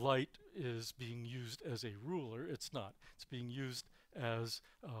light is being used as a ruler. It's not. It's being used as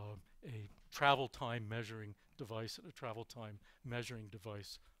a travel time measuring device and a travel time measuring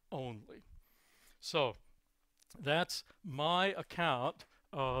device only. So that's my account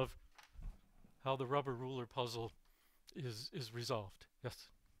of how the rubber ruler puzzle is resolved. Yes?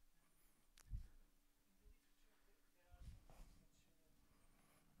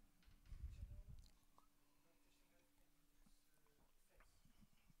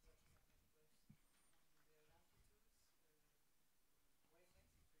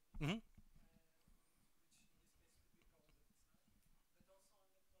 Mm-hmm.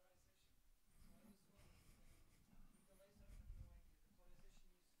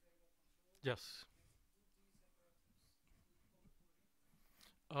 Yes.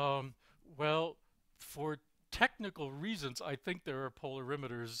 Well, for technical reasons, I think there are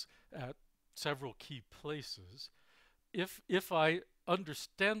polarimeters at several key places. If I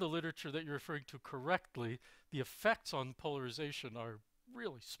understand the literature that you're referring to correctly, the effects on polarization are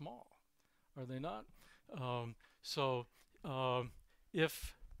really small, are they not? So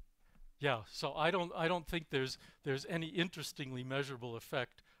if yeah, so I don't think there's any interestingly measurable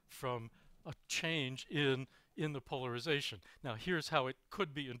effect from a change in the polarization. Now here's how it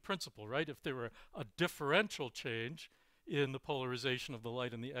could be in principle, right? If there were a differential change in the polarization of the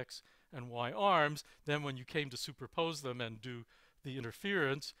light in the X and Y arms, then when you came to superpose them and do the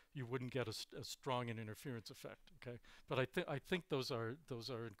interference, you wouldn't get as strong an interference effect. Okay, but I think those are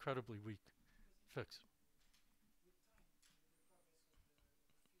incredibly weak effects.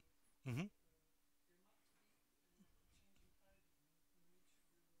 Mm-hmm.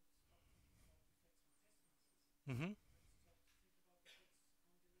 Mm-hmm.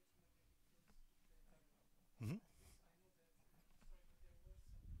 Mm-hmm.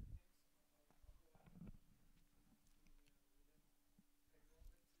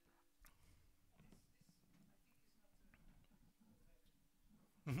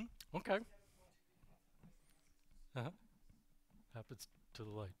 Mm-hmm. Okay. Uh-huh. Happens to the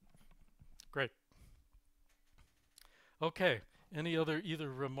light. Great. Okay. Any other either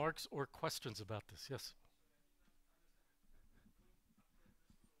remarks or questions about this? Yes.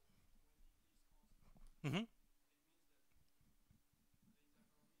 Mm-hmm.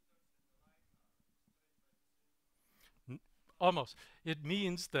 Almost. It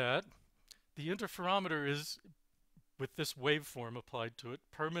means that the interferometer is, with this waveform applied to it,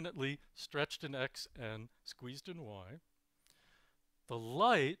 permanently stretched in X and squeezed in Y. The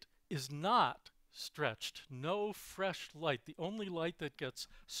light is not stretched. No fresh light. The only light that gets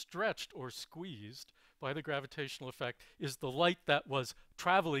stretched or squeezed by the gravitational effect is the light that was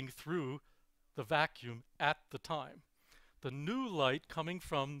traveling through the vacuum at the time. The new light coming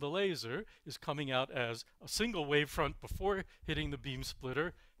from the laser is coming out as a single wavefront before hitting the beam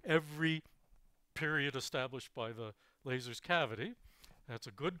splitter every period established by the laser's cavity. That's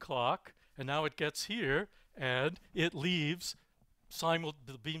a good clock. And now it gets here and it leaves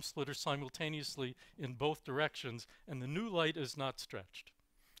the beam splitter simultaneously in both directions, and the new light is not stretched.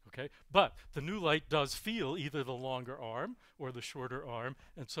 Okay, but the new light does feel either the longer arm or the shorter arm,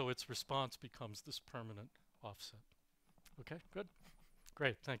 and so its response becomes this permanent offset. Okay, good,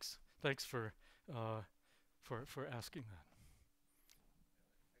 great, thanks, thanks uh, for asking that.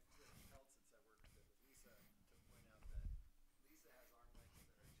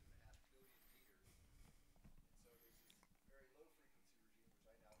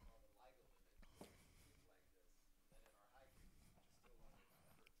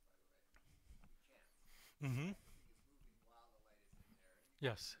 Mm-hmm.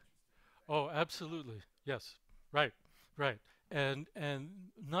 Yes. Oh, absolutely. Yes. Right. Right. And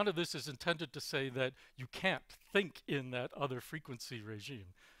none of this is intended to say that you can't think in that other frequency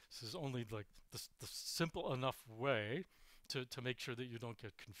regime. This is only like the simple enough way to make sure that you don't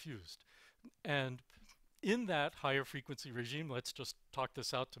get confused. And in that higher frequency regime, let's just talk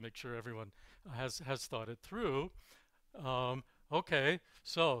this out to make sure everyone has thought it through. Um, okay,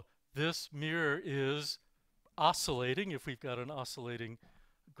 so this mirror is oscillating, if we've got an oscillating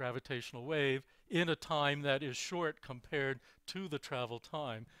gravitational wave, in a time that is short compared to the travel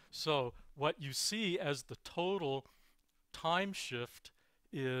time. So what you see as the total time shift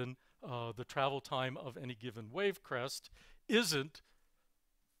in the travel time of any given wave crest isn't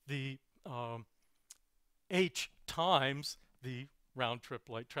the h times the round trip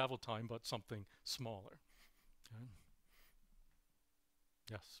light travel time, but something smaller. Okay.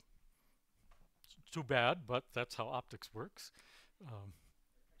 Yes. It's too bad, but that's how optics works. Um,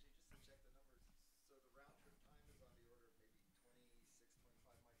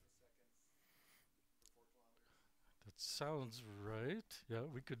 that sounds right. Yeah,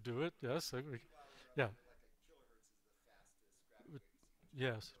 we could do it. Yes. Yeah.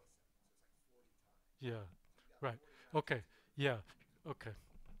 Yes. Yeah. Right. Okay. Yeah. Okay.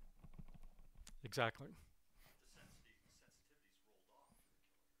 Exactly.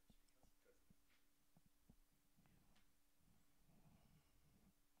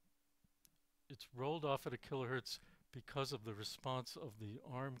 It's rolled off at a kilohertz because of the response of the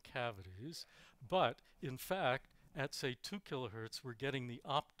arm cavities. But in fact, at say 2 kilohertz, we're getting the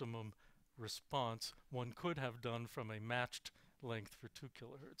optimum response one could have done from a matched length for 2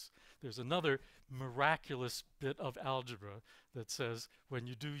 kilohertz. There's another miraculous bit of algebra that says when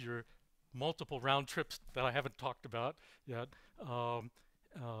you do your multiple round trips that I haven't talked about yet,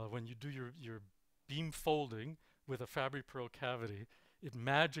 when you do your beam folding with a Fabry-Perot cavity, it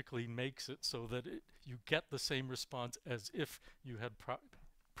magically makes it so that you get the same response as if you had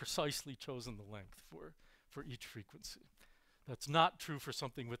precisely chosen the length for each frequency. That's not true for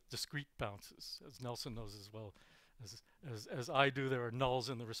something with discrete bounces, as Nelson knows as well as I do. There are nulls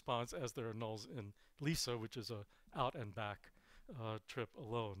in the response, as there are nulls in LISA, which is a out and back trip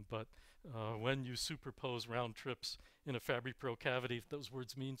alone. But when you superpose round trips in a Fabry-Perot cavity, if those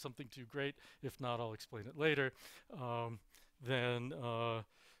words mean something to you, great. If not, I'll explain it later. Then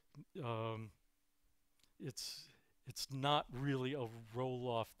um, it's not really a roll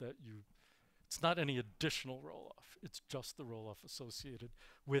off that you. It's not any additional roll off. It's just the roll off associated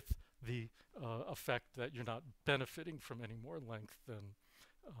with the effect that you're not benefiting from any more length than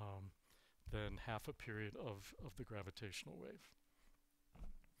half a period of the gravitational wave.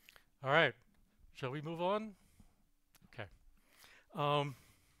 All right, shall we move on? Okay. Um,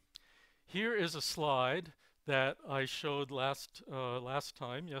 Here is a slide that I showed last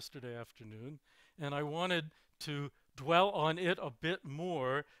time, yesterday afternoon, and I wanted to dwell on it a bit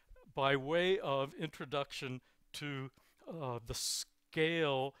more by way of introduction to the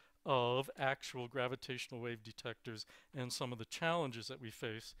scale of actual gravitational wave detectors and some of the challenges that we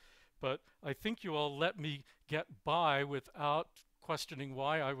face. But I think you all let me get by without questioning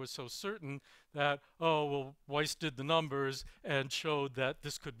why I was so certain that, oh, well, Weiss did the numbers and showed that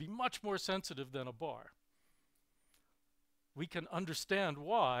this could be much more sensitive than a bar. We can understand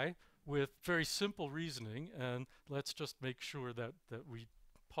why with very simple reasoning, and let's just make sure that we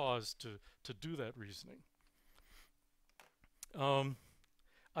pause to do that reasoning.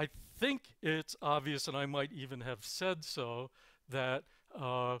 I think it's obvious, and I might even have said so, that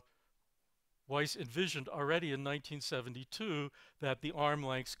Weiss envisioned already in 1972 that the arm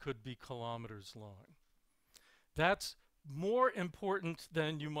lengths could be kilometers long. That's more important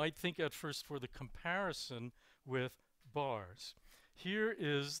than you might think at first for the comparison with bars. Here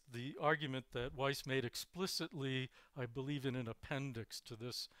is the argument that Weiss made explicitly, I believe, in an appendix to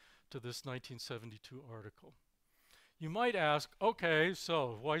this 1972 article. You might ask, okay,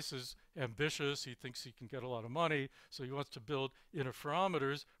 so Weiss is ambitious, he thinks he can get a lot of money, so he wants to build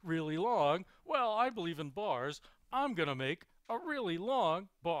interferometers really long. Well, I believe in bars. I'm going to make a really long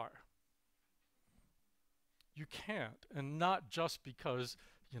bar. You can't, and not just because,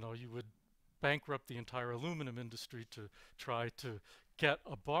 you know, you would bankrupt the entire aluminum industry to try to get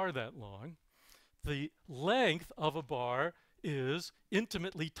a bar that long. The length of a bar is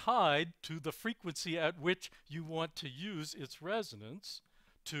intimately tied to the frequency at which you want to use its resonance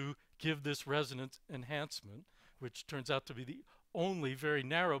to give this resonance enhancement, which turns out to be the only very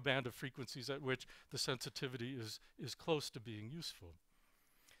narrow band of frequencies at which the sensitivity is close to being useful.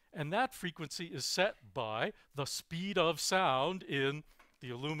 And that frequency is set by the speed of sound in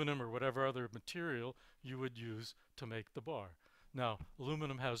the aluminum or whatever other material you would use to make the bar. Now,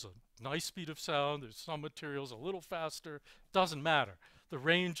 aluminum has a nice speed of sound. There's some materials a little faster. Doesn't matter. The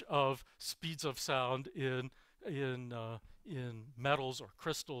range of speeds of sound in metals or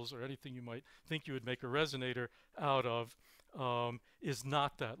crystals or anything you might think you would make a resonator out of is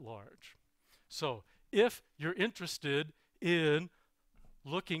not that large. So if you're interested in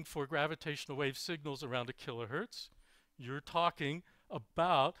looking for gravitational wave signals around a kilohertz, you're talking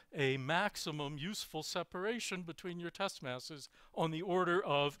about a maximum useful separation between your test masses on the order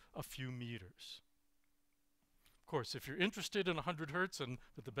of a few meters. Of course, if you're interested in 100 hertz, and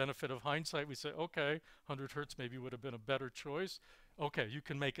with the benefit of hindsight, we say, okay, 100 hertz maybe would have been a better choice. Okay, you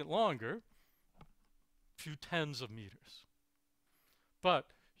can make it longer, a few tens of meters. But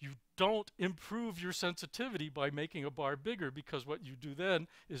you don't improve your sensitivity by making a bar bigger, because what you do then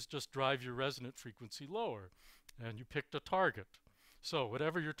is just drive your resonant frequency lower. And you picked a target. So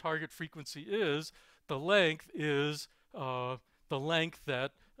whatever your target frequency is, the length is the length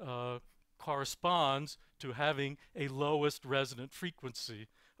that corresponds to having a lowest resonant frequency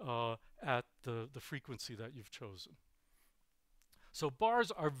at the frequency that you've chosen. So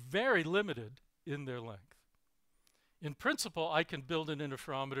bars are very limited in their length. In principle, I can build an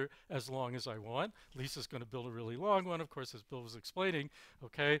interferometer as long as I want. Lisa's going to build a really long one, of course, as Bill was explaining.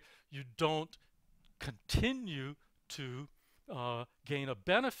 Okay, you don't continue to gain a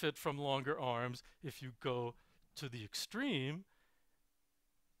benefit from longer arms if you go to the extreme.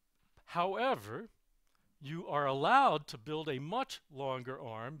 However, you are allowed to build a much longer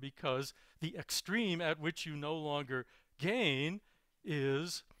arm, because the extreme at which you no longer gain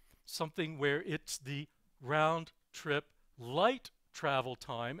is something where it's the round trip light travel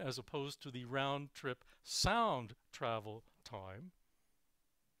time as opposed to the round trip sound travel time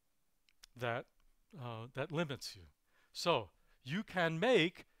that limits you. So you can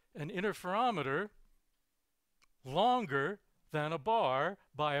make an interferometer longer than a bar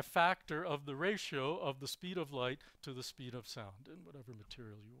by a factor of the ratio of the speed of light to the speed of sound in whatever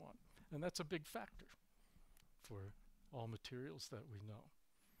material you want. And that's a big factor for all materials that we know.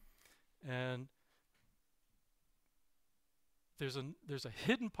 And there's a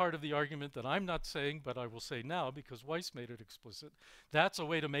hidden part of the argument that I'm not saying, but I will say now because Weiss made it explicit. That's a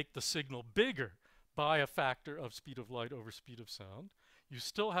way to make the signal bigger by a factor of speed of light over speed of sound. You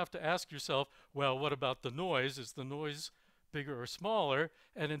still have to ask yourself, well, what about the noise? Is the noise bigger or smaller?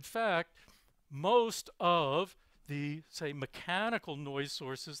 And in fact, most of the, say, mechanical noise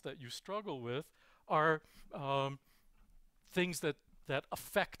sources that you struggle with are things that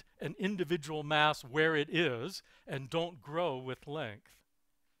affect an individual mass where it is and don't grow with length.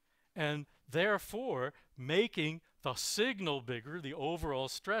 And therefore, making the signal bigger, the overall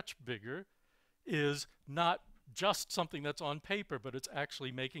stretch bigger, is not just something that's on paper, but it's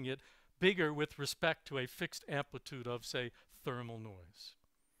actually making it bigger with respect to a fixed amplitude of, say, thermal noise.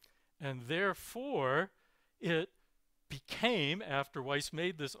 And therefore, it became, after Weiss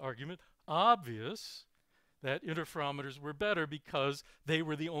made this argument, obvious that interferometers were better because they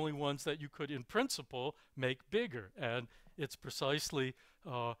were the only ones that you could, in principle, make bigger. And it's precisely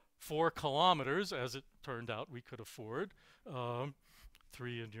 4 kilometers, as it turned out we could afford,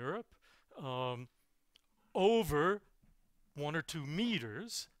 3 in Europe, over 1 or 2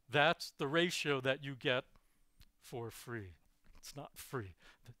 meters. That's the ratio that you get for free. It's not free.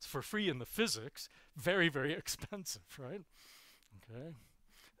 It's for free in the physics. Very, very expensive, right? Okay.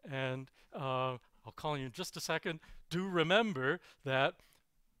 And I'll call you in just a second. Do remember that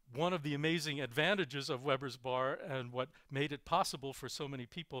one of the amazing advantages of Weber's bar and what made it possible for so many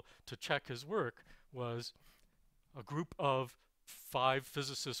people to check his work was a group of 5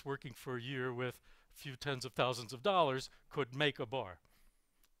 physicists working for a year with a few tens of thousands of dollars could make a bar.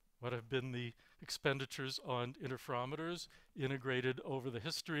 What have been the expenditures on interferometers integrated over the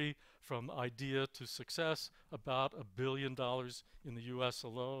history from idea to success? About $1 billion in the US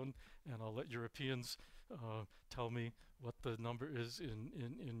alone, and I'll let Europeans tell me what the number is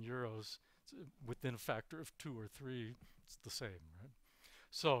in euros. It's within a factor of 2 or 3, it's the same, right?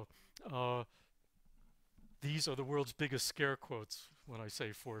 So these are the world's biggest scare quotes when I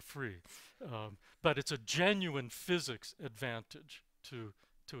say for free. But it's a genuine physics advantage to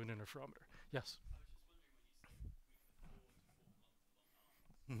an interferometer. Yes? I was just wondering, when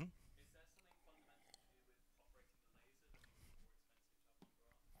you say 3 to 4 months a long arm, is there something fundamental to do with operating the laser that's more expensive to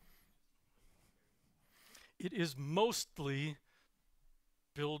have longer arm? It is mostly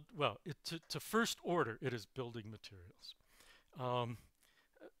to first order, it is building materials.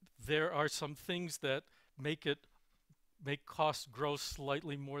 There are some things that make costs grow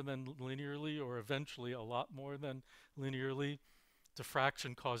slightly more than linearly, or eventually a lot more than linearly.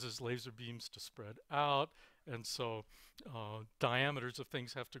 Diffraction causes laser beams to spread out, and so diameters of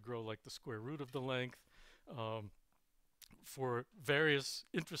things have to grow like the square root of the length. For various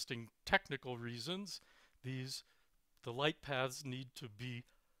interesting technical reasons, the light paths need to be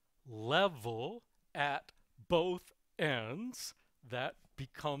level at both ends. That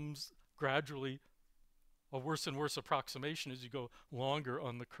becomes gradually a worse and worse approximation as you go longer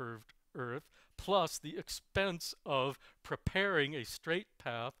on the curved Earth, plus the expense of preparing a straight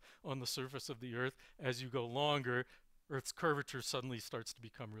path on the surface of the Earth. As you go longer, Earth's curvature suddenly starts to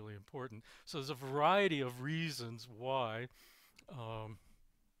become really important. So there's a variety of reasons why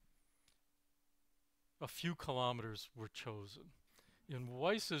a few kilometers were chosen. In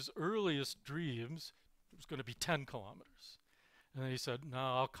Weiss's earliest dreams, it was going to be 10 kilometers. And then he said, no,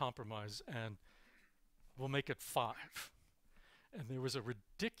 I'll compromise and we'll make it 5. And there was a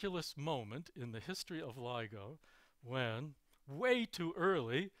ridiculous moment in the history of LIGO when, way too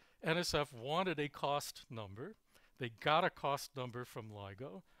early, NSF wanted a cost number. They got a cost number from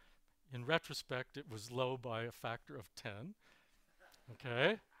LIGO. In retrospect, it was low by a factor of 10.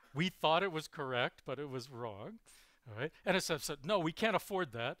 Okay? We thought it was correct, but it was wrong. All right? NSF said, no, we can't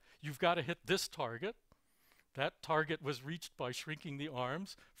afford that. You've got to hit this target. That target was reached by shrinking the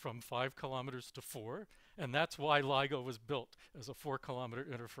arms from 5 kilometers to 4, and that's why LIGO was built as a 4-kilometer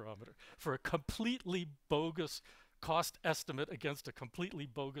interferometer, for a completely bogus cost estimate against a completely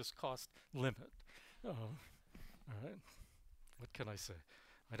bogus cost limit. All right, what can I say?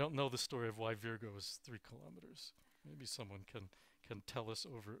 I don't know the story of why Virgo is 3 kilometers. Maybe someone can tell us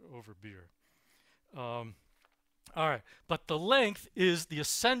over beer. All right, but the length is the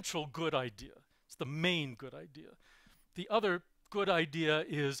essential good idea. It's the main good idea. The other good idea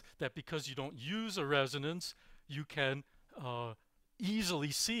is that because you don't use a resonance, you can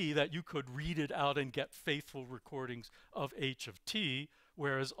easily see that you could read it out and get faithful recordings of h of t,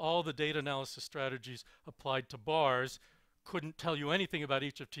 whereas all the data analysis strategies applied to bars couldn't tell you anything about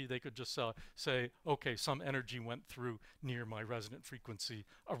h of t. They could just say, okay, some energy went through near my resonant frequency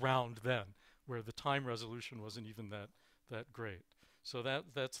around then, where the time resolution wasn't even that great. So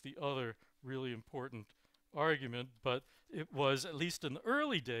that's the other really important argument, but it was, at least in the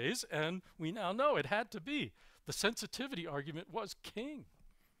early days, and we now know it had to be, the sensitivity argument was king.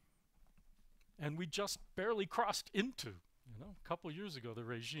 And we just barely crossed into, a couple years ago, the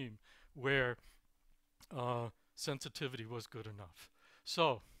regime where sensitivity was good enough.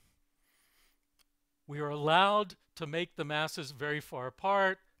 So we are allowed to make the masses very far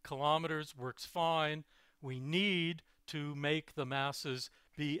apart. Kilometers works fine. We need to make the masses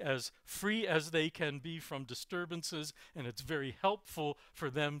be as free as they can be from disturbances, and it's very helpful for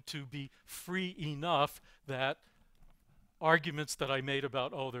them to be free enough that arguments that I made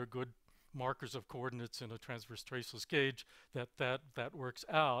about, oh, they're good markers of coordinates in a transverse traceless gauge, that works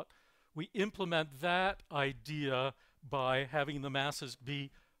out. We implement that idea by having the masses be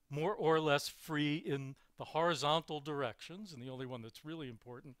more or less free in the horizontal directions, and the only one that's really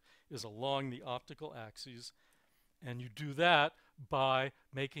important is along the optical axes. And you do that by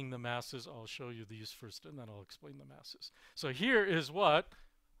making the masses, I'll show you these first and then I'll explain the masses. So here is what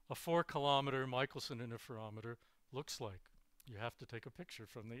a 4-kilometer Michelson interferometer looks like. You have to take a picture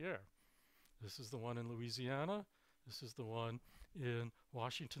from the air. This is the one in Louisiana. This is the one in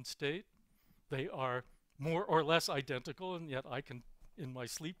Washington State. They are more or less identical, and yet I can, in my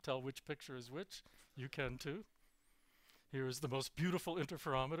sleep, tell which picture is which. You can too. Here is the most beautiful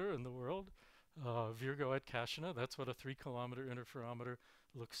interferometer in the world, Virgo at Kashina. That's what a 3-kilometer interferometer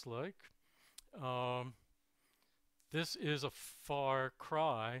looks like. This is a far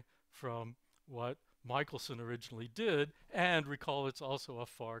cry from what Michelson originally did, and recall it's also a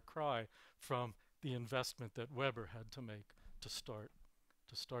far cry from the investment that Weber had to make to start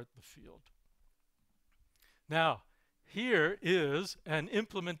the field. Now, here is an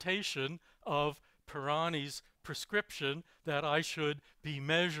implementation of Pirani's prescription that I should be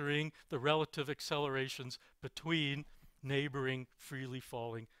measuring the relative accelerations between neighboring freely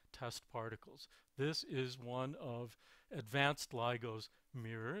falling test particles. This is one of advanced LIGO's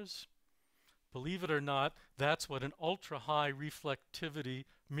mirrors. Believe it or not, that's what an ultra-high reflectivity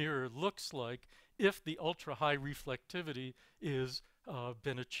mirror looks like if the ultra-high reflectivity is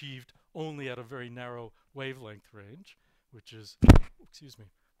been achieved only at a very narrow wavelength range, which is, excuse me,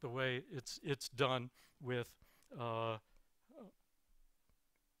 the way it's done with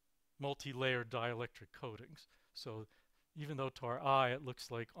multi-layered dielectric coatings. So even though to our eye it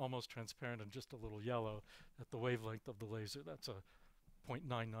looks like almost transparent and just a little yellow, at the wavelength of the laser, that's a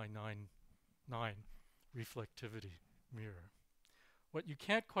 0.9999 reflectivity mirror. What you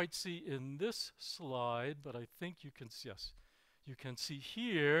can't quite see in this slide, but I think you can see, yes, you can see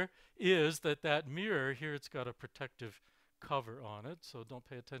here is that mirror, here it's got a protective cover on it, so don't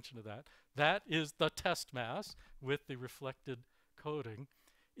pay attention to that. That is the test mass with the reflected coating.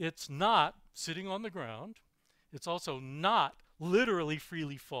 It's not sitting on the ground. It's also not literally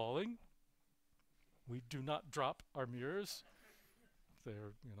freely falling. We do not drop our mirrors.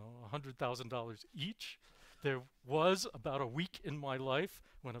 They're, you know, $100,000 each. There was about a week in my life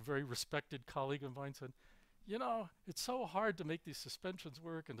when a very respected colleague of mine said, you know, it's so hard to make these suspensions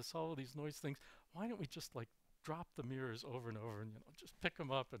work and to solve these noise things. Why don't we just like drop the mirrors over and over and, you know, just pick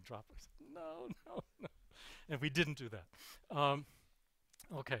them up and drop them? I said, no. And we didn't do that.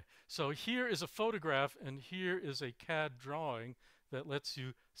 Okay, so here is a photograph and here is a CAD drawing that lets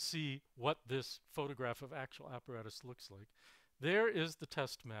you see what this photograph of actual apparatus looks like. There is the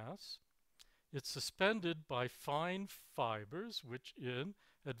test mass. It's suspended by fine fibers, which in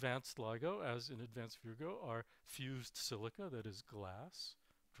advanced LIGO, as in advanced Virgo, are fused silica, that is glass,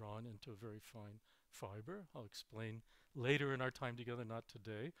 drawn into a very fine fiber. I'll explain later in our time together, not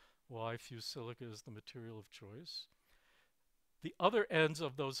today, why fused silica is the material of choice. The other ends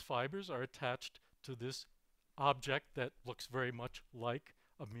of those fibers are attached to this object that looks very much like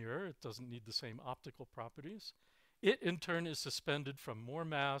a mirror. It doesn't need the same optical properties. It in turn is suspended from more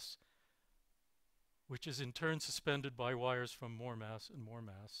mass, which is in turn suspended by wires from more mass and more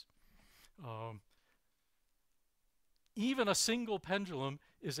mass. Even a single pendulum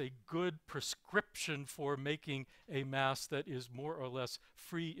is a good prescription for making a mass that is more or less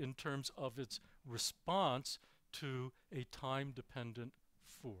free in terms of its response to a time-dependent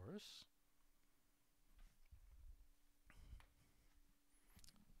force.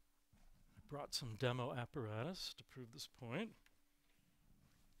 I brought some demo apparatus to prove this point.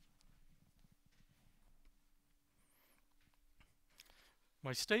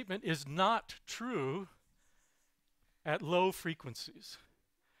 My statement is not true at low frequencies.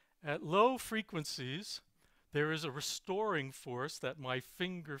 At low frequencies, there is a restoring force that my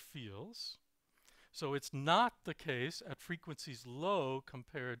finger feels. So it's not the case at frequencies low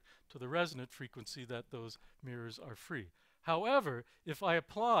compared to the resonant frequency that those mirrors are free. However, if I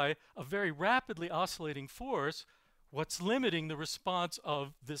apply a very rapidly oscillating force, what's limiting the response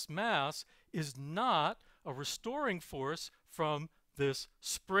of this mass is not a restoring force from this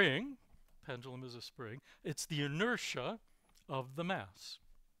spring. Pendulum is a spring. It's the inertia of the mass.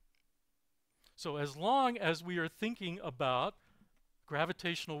 So as long as we are thinking about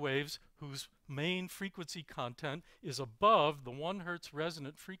gravitational waves whose main frequency content is above the 1 Hertz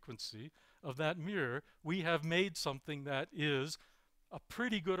resonant frequency of that mirror, we have made something that is a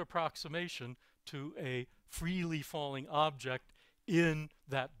pretty good approximation to a freely falling object in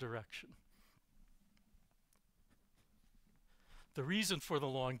that direction. the reason for the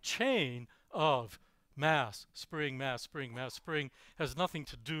long chain of mass, spring, mass, spring, mass, spring has nothing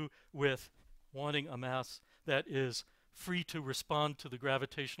to do with wanting a mass that is free to respond to the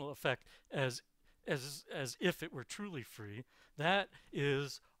gravitational effect as if it were truly free. That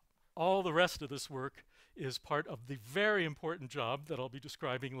is all the rest of this work is part of the very important job that I'll be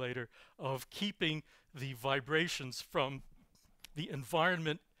describing later of keeping the vibrations from the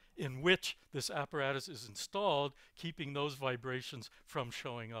environment in which this apparatus is installed, keeping those vibrations from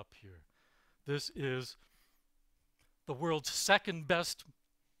showing up here. This is the world's second best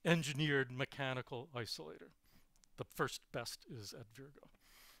engineered mechanical isolator. The first best is at Virgo.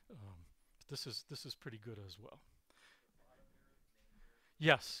 This is pretty good as well.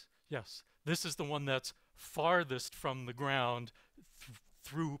 Yes, yes. This is the one that's farthest from the ground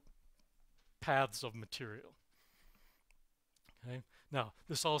through paths of material. Okay. Now,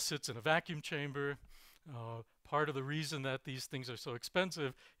 this all sits in a vacuum chamber. Part of the reason that these things are so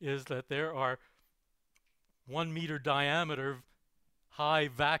expensive is that there are 1 meter diameter high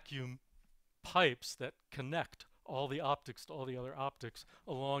vacuum pipes that connect all the optics to all the other optics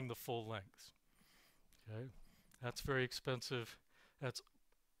along the full length. Okay. That's very expensive. That's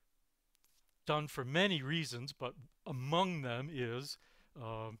done for many reasons, but among them is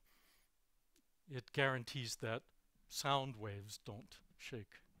it guarantees that sound waves don't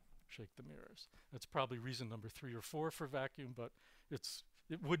shake the mirrors. That's probably reason number 3 or 4 for vacuum, but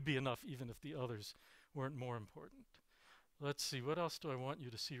it would be enough even if the others weren't more important. Let's see, what else do I want you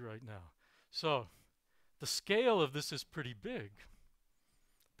to see right now? So the scale of this is pretty big.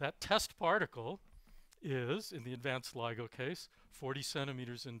 That test particle is, in the advanced LIGO case, 40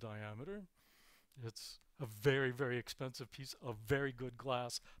 centimeters in diameter. It's a very, very expensive piece of very good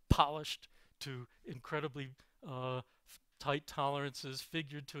glass, polished to incredibly tight tolerances,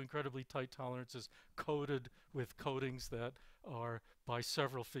 figured to incredibly tight tolerances, coated with coatings that are, by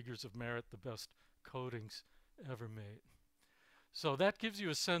several figures of merit, the best coatings ever made. So that gives you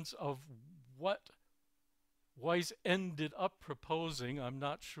a sense of what Weiss ended up proposing. I'm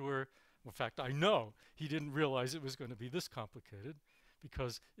not sure. In fact, I know he didn't realize it was going to be this complicated,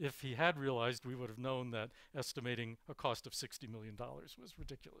 because if he had realized, we would have known that estimating a cost of $60 million was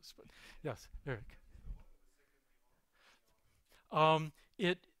ridiculous. But yes, Eric.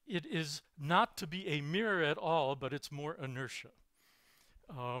 It is not to be a mirror at all, but it's more inertia.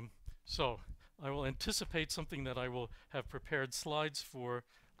 So I will anticipate something that I will have prepared slides for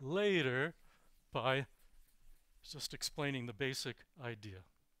later by just explaining the basic idea.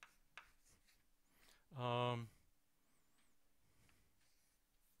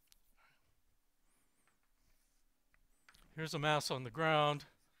 Here's a mass on the ground.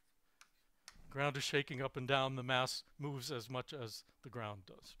 Ground is shaking up and down. The mass moves as much as the ground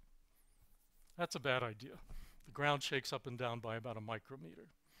does. That's a bad idea. The ground shakes up and down by about a micrometer.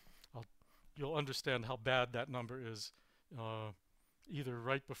 You'll understand how bad that number is either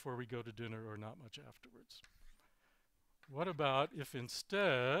right before we go to dinner or not much afterwards. What about if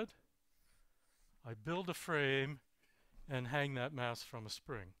instead I build a frame and hang that mass from a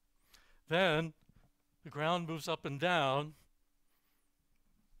spring? Then the ground moves up and down.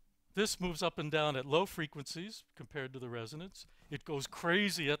 This moves up and down at low frequencies compared to the resonance. It goes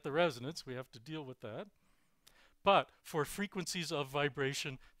crazy at the resonance. We have to deal with that. But for frequencies of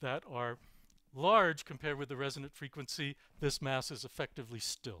vibration that are large compared with the resonant frequency, this mass is effectively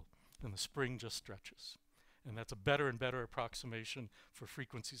still, and the spring just stretches. And that's a better and better approximation for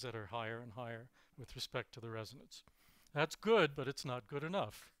frequencies that are higher and higher with respect to the resonance. That's good, but it's not good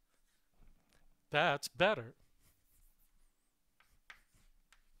enough. That's better.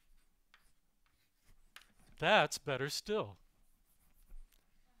 That's better still.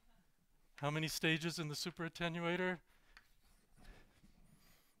 How many stages in the super attenuator?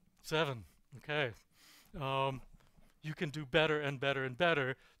 7. Okay. You can do better and better and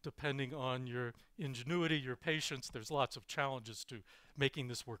better depending on your ingenuity, your patience. There's lots of challenges to making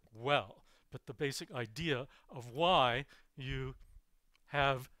this work well. But the basic idea of why you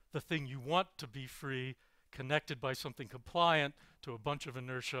have the thing you want to be free connected by something compliant to a bunch of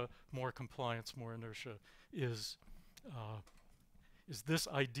inertia, more compliance, more inertia, is this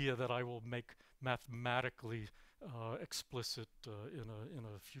idea that I will make mathematically explicit in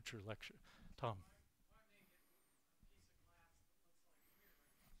a future lecture. Tom.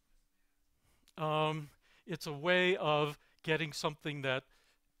 It's a way of getting something that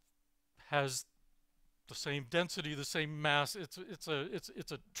has the same density, the same mass. It's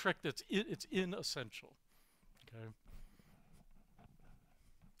a trick that's it's inessential. Okay.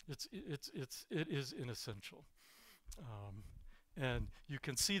 It is inessential, and you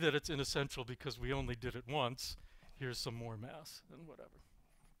can see that it's inessential because we only did it once. here's some more mass and whatever.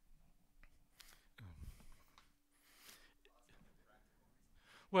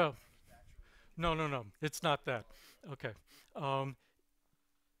 Well, no, no, no, it's not that. Okay. Um,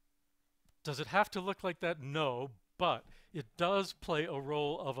 does it have to look like that? No, but it does play a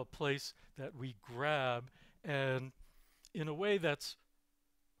role of a place that we grab, and in a way that's,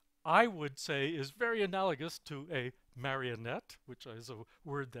 I would say, is very analogous to a marionette, which is a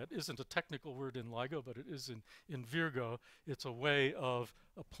word that isn't a technical word in LIGO, but it is in Virgo. It's a way of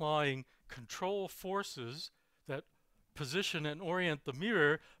applying control forces that position and orient the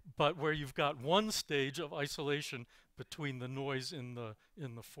mirror, but where you've got one stage of isolation between the noise in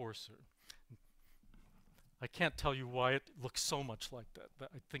the forcer. I can't tell you why it looks so much like that.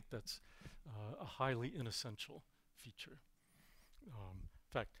 I think that's a highly inessential feature.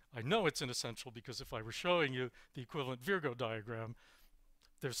 In fact, I know it's inessential because if I were showing you the equivalent Virgo diagram,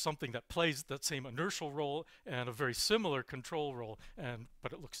 there's something that plays that same inertial role and a very similar control role,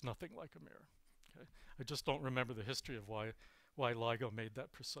 but it looks nothing like a mirror. Okay? I just don't remember the history of why LIGO made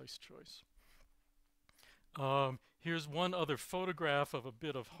that precise choice. Here's one other photograph of a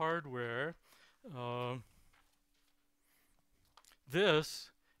bit of hardware.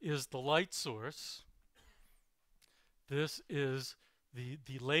 This is the light source. This is the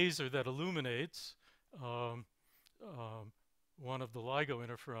laser that illuminates one of the LIGO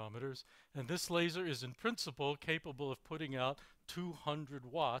interferometers, and this laser is in principle capable of putting out 200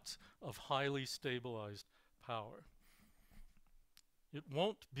 watts of highly stabilized power. It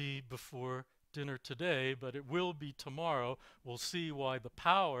won't be before dinner today, but it will be tomorrow. We'll see why the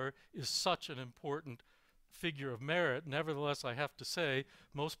power is such an important figure of merit. Nevertheless, I have to say,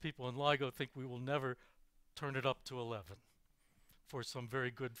 most people in LIGO think we will never turn it up to 11 for some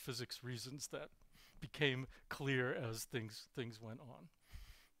very good physics reasons that became clear as things went on.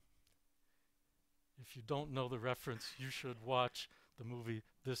 If you don't know the reference, you should watch the movie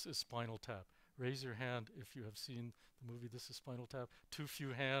This is Spinal Tap. Raise your hand if you have seen the movie This is Spinal Tap. Too few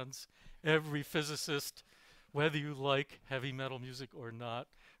hands. Every physicist, whether you like heavy metal music or not,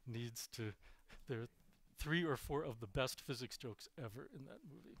 needs to. There are 3 or 4 of the best physics jokes ever in that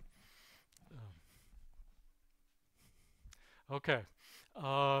movie. Okay,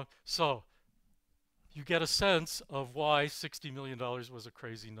 so you get a sense of why $60 million was a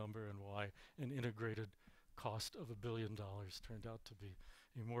crazy number and why an integrated cost of $1 billion turned out to be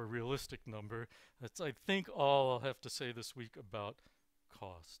a more realistic number. That's, I think, all I'll have to say this week about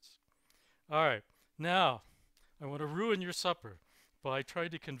costs. All right, now I want to ruin your supper by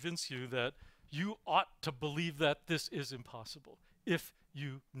trying to convince you that you ought to believe that this is impossible if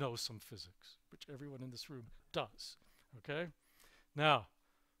you know some physics, which everyone in this room does. Okay? Now,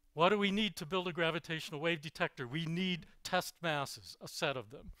 what do we need to build a gravitational wave detector? We need test masses, a set of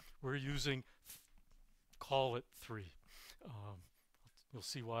them. We're using, call it 3. You'll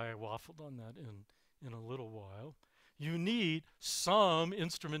see why I waffled on that in a little while. You need some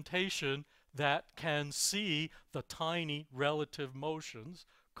instrumentation that can see the tiny relative motions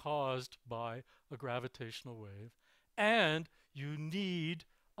caused by a gravitational wave. And you need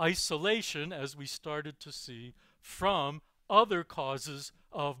isolation, as we started to see, from other causes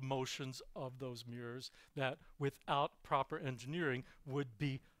of motions of those mirrors that without proper engineering would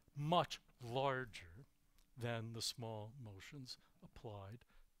be much larger than the small motions applied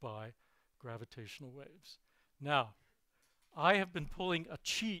by gravitational waves. Now, I have been pulling a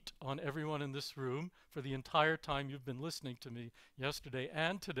cheat on everyone in this room for the entire time you've been listening to me yesterday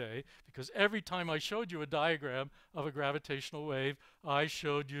and today, because every time I showed you a diagram of a gravitational wave, I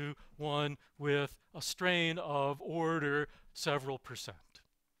showed you one with a strain of order several percent.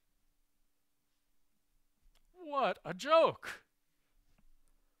 What a joke!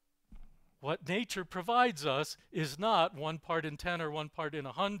 What nature provides us is not 1 part in 10 or 1 part in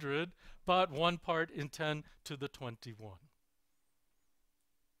 100, but 1 part in 10 to the 21.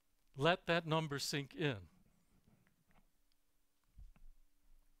 Let that number sink in.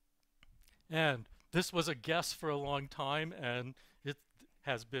 And this was a guess for a long time, and it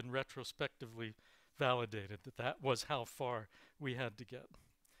has been retrospectively validated that that was how far we had to get.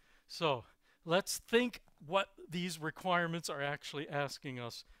 So let's think what these requirements are actually asking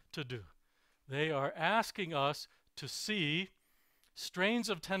us to do. They are asking us to see strains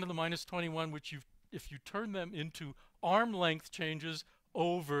of 10 to the minus 21, which if you turn them into arm length changes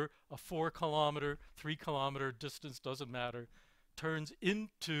over a 4 kilometer, 3 kilometer distance, doesn't matter, turns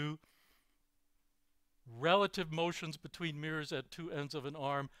into relative motions between mirrors at 2 ends of an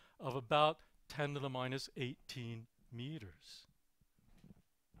arm of about 10 to the minus 18 meters.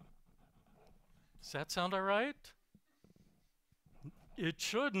 Does that sound all right? It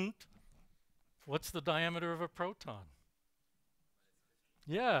shouldn't, What's the diameter of a proton?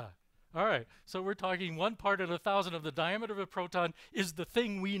 Yeah. All right. So we're talking 1 part in 1,000 of the diameter of a proton is the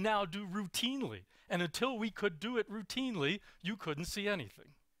thing we now do routinely. And until we could do it routinely, you couldn't see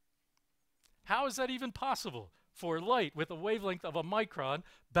anything. How is that even possible for light with a wavelength of a micron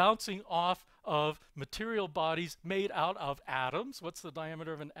bouncing off of material bodies made out of atoms? What's the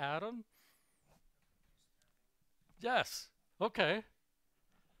diameter of an atom? Yes. Okay.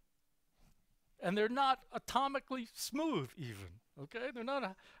 And they're not atomically smooth even. Okay? They're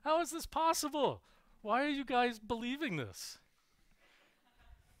not. How is this possible? Why are you guys believing this?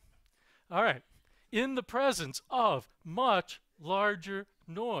 All right. In the presence of much larger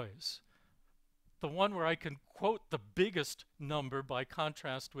noise, the one where I can quote the biggest number by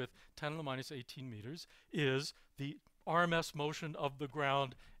contrast with 10 to the minus 18 meters is the RMS motion of the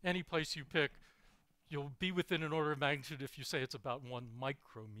ground. Any place you pick, you'll be within an order of magnitude if you say it's about 1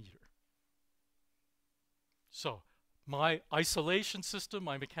 micrometer. So my isolation system,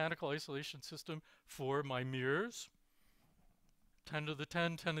 my mechanical isolation system for my mirrors, 10 to the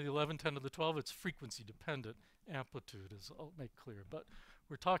 10, 10 to the 11, 10 to the 12, it's frequency dependent. Amplitude, as I'll make clear. But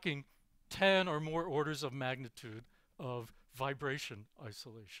we're talking 10 or more orders of magnitude of vibration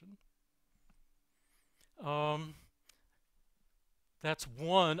isolation. That's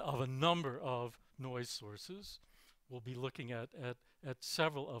one of a number of noise sources. We'll be looking at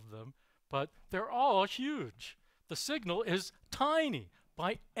several of them, but they're all huge. The signal is tiny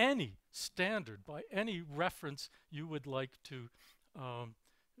by any standard, by any reference you would like to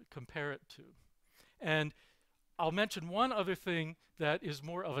compare it to. And I'll mention one other thing that is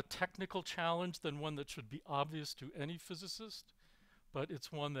more of a technical challenge than one that should be obvious to any physicist, but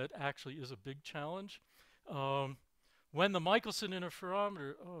it's one that actually is a big challenge. When the Michelson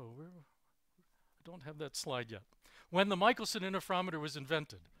interferometer, I don't have that slide yet. When the Michelson interferometer was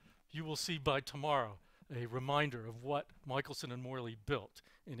invented, you will see by tomorrow a reminder of what Michelson and Morley built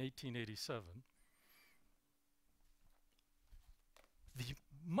in 1887. The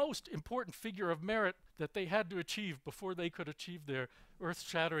most important figure of merit that they had to achieve before they could achieve their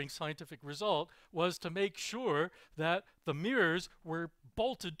earth-shattering scientific result was to make sure that the mirrors were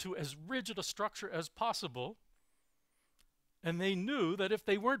bolted to as rigid a structure as possible. And they knew that if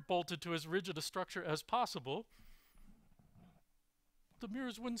they weren't bolted to as rigid a structure as possible, the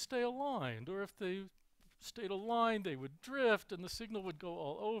mirrors wouldn't stay aligned, or if they stayed aligned, they would drift and the signal would go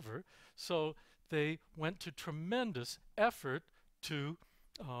all over. So they went to tremendous effort to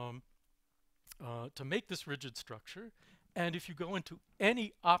make this rigid structure. And if you go into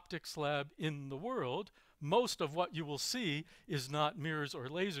any optics lab in the world, most of what you will see is not mirrors or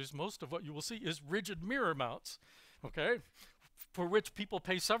lasers. Most of what you will see is rigid mirror mounts, okay, for which people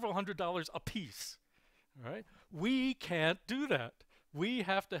pay several $100s a piece. All right? We can't do that. We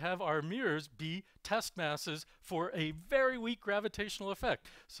have to have our mirrors be test masses for a very weak gravitational effect.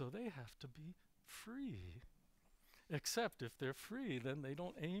 So they have to be free. Except if they're free, then they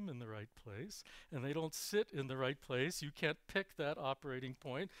don't aim in the right place, and they don't sit in the right place. You can't pick that operating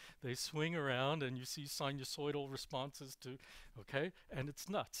point. They swing around, and you see sinusoidal responses to, okay? And it's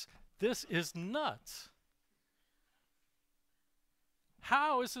nuts. This is nuts.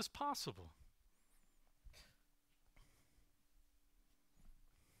 How is this possible?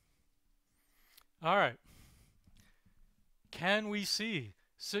 All right. Can we see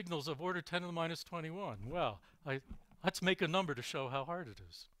signals of order 10 to the minus 21? Well, let's make a number to show how hard it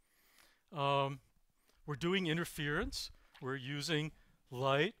is. We're doing interference. We're using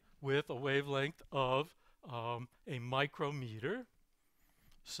light with a wavelength of a micrometer.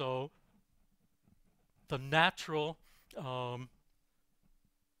 So the natural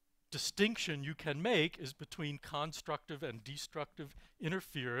distinction you can make is between constructive and destructive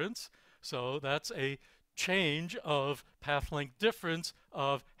interference. So that's a change of path length difference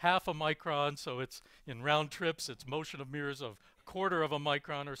of half a micron. So it's in round trips, it's motion of mirrors of a quarter of a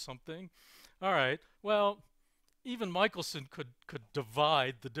micron or something. All right, well, even Michelson could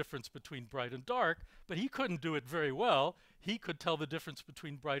divide the difference between bright and dark, but he couldn't do it very well. He could tell the difference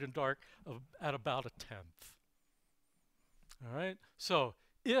between bright and dark at about 1/10. All right, so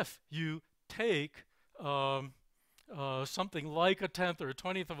if you take something like 1/10 or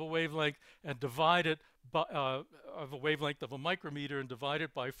 1/20 of a wavelength and divide it by, of a wavelength of a micrometer and divide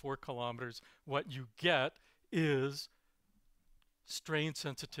it by 4 kilometers, what you get is strain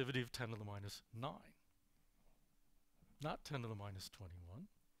sensitivity of 10 to the minus 9. Not 10 to the minus 21.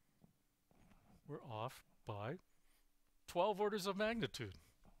 We're off by 12 orders of magnitude.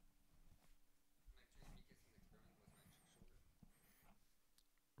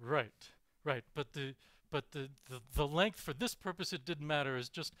 Right, right. But the length for this purpose, it didn't matter, is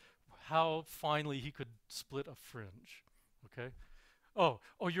just how finely he could split a fringe. Okay. Oh,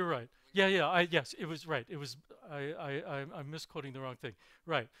 you're right. Yes, it was right. It was I'm misquoting the wrong thing.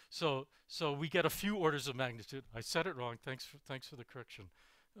 Right. So we get a few orders of magnitude. I said it wrong. Thanks for the correction.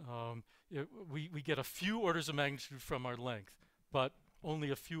 We get a few orders of magnitude from our length, but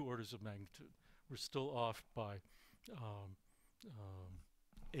only a few orders of magnitude. We're still off by um, um,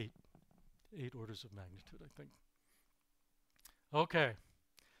 eight orders of magnitude, I think. Okay.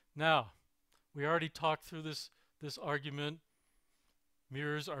 Now we already talked through this argument.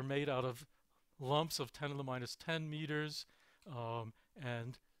 Mirrors are made out of lumps of 10 to the minus 10 meters,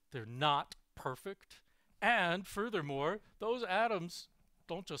 and they're not perfect. And furthermore, those atoms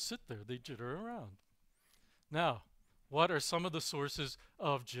don't just sit there, they jitter around. Now, what are some of the sources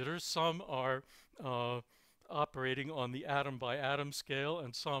of jitters? Some are operating on the atom by atom scale,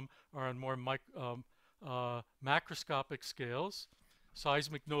 and some are on more macroscopic scales.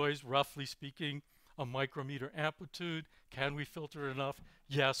 Seismic noise, roughly speaking, a micrometer amplitude. Can we filter enough?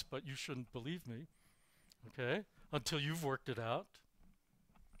 Yes, but you shouldn't believe me, okay, until you've worked it out.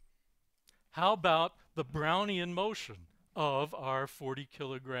 How about the Brownian motion of our 40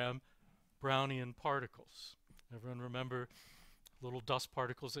 kilogram Brownian particles? Everyone remember little dust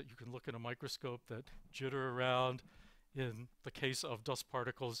particles that you can look in a microscope that jitter around in the case of dust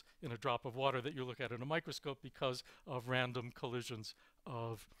particles in a drop of water that you look at in a microscope because of random collisions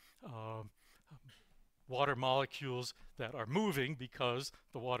of water molecules that are moving because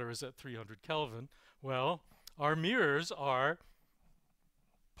the water is at 300 Kelvin. Well, our mirrors are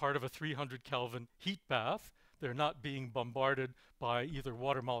part of a 300 Kelvin heat bath. They're not being bombarded by either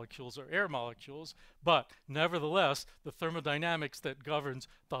water molecules or air molecules, but nevertheless, the thermodynamics that governs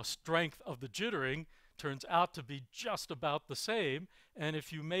the strength of the jittering turns out to be just about the same. And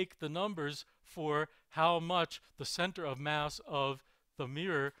if you make the numbers for how much the center of mass of the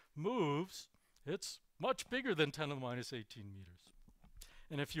mirror moves, it's much bigger than 10 to the minus 18 meters.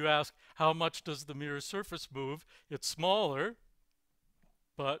 And if you ask how much does the mirror surface move, it's smaller,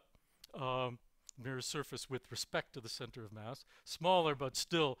 but mirror surface with respect to the center of mass, smaller but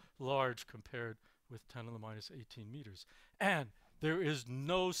still large compared with 10 to the minus 18 meters. And there is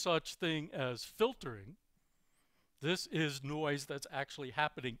no such thing as filtering. This is noise that's actually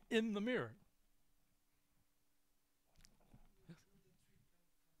happening in the mirror.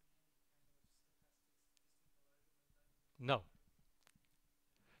 No,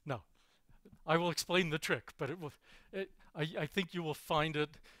 no. I will explain the trick, but I think you will find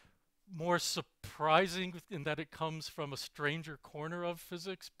it more surprising in that it comes from a stranger corner of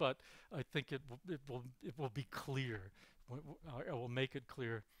physics, but I think it will be clear. I will make it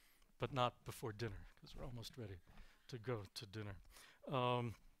clear, but not before dinner because we're almost ready to go to dinner.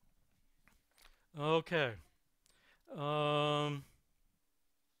 Okay.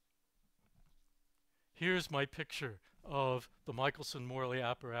 Here's my picture of the Michelson-Morley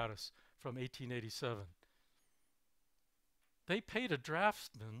apparatus from 1887. They paid a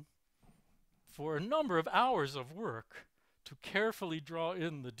draftsman for a number of hours of work to carefully draw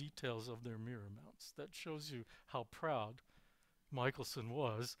in the details of their mirror mounts. That shows you how proud Michelson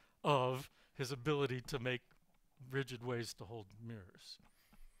was of his ability to make rigid ways to hold mirrors.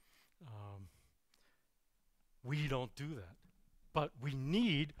 We don't do that, but we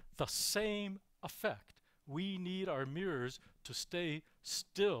need the same effect. We need our mirrors to stay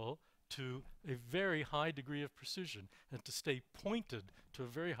still to a very high degree of precision and to stay pointed to a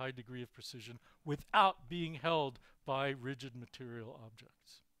very high degree of precision without being held by rigid material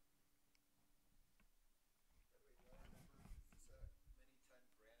objects.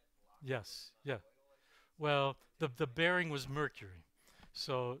 Yes, yeah. Well, the bearing was mercury.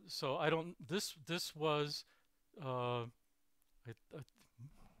 So I don't this was I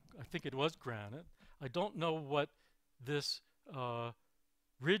think it was granite. I don't know what this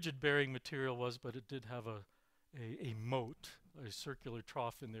rigid bearing material was, but it did have a moat, a circular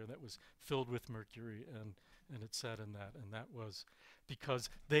trough in there that was filled with mercury, and it sat in that. And that was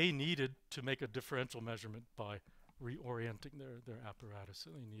because they needed to make a differential measurement by reorienting their apparatus,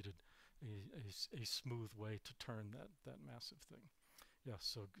 and they needed a smooth way to turn that massive thing. Yeah,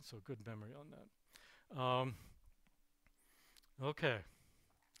 so good memory on that. Okay.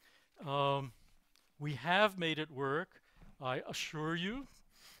 We have made it work, I assure you.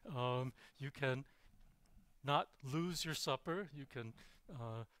 You can not lose your supper. You can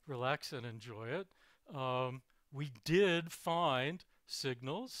relax and enjoy it. We did find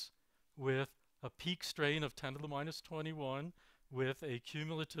signals with a peak strain of 10 to the minus 21 with a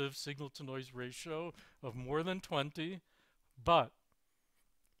cumulative signal-to-noise ratio of more than 20. But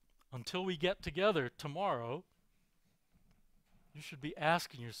until we get together tomorrow, you should be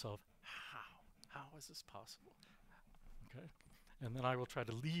asking yourself, is this possible? Okay. And then I will try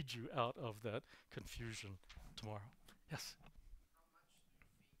to lead you out of that confusion tomorrow. Yes?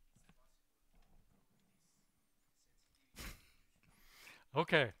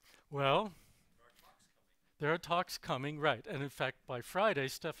 Okay. Well, there are talks coming, right. And in fact, by Friday,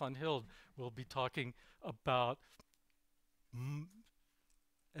 Stefan Hild will be talking about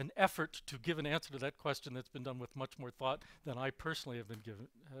an effort to give an answer to that question that's been done with much more thought than I personally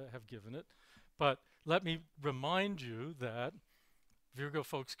have given it. But let me remind you that Virgo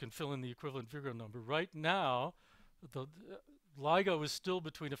folks can fill in the equivalent Virgo number. Right now, the LIGO is still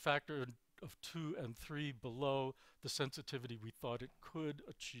between a factor of 2 and 3 below the sensitivity we thought it could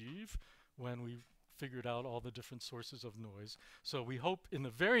achieve when we figured out all the different sources of noise. So we hope in the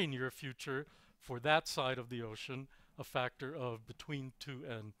very near future for that side of the ocean a factor of between 2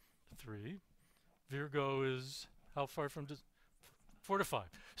 and 3. Virgo is how far from 4 to 5.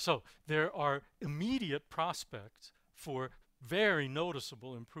 So there are immediate prospects for very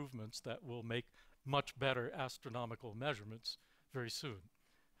noticeable improvements that will make much better astronomical measurements very soon.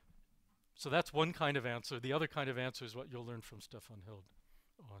 So that's one kind of answer. The other kind of answer is what you'll learn from Stefan Hild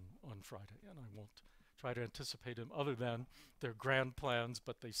on Friday. And I won't try to anticipate him other than they're grand plans,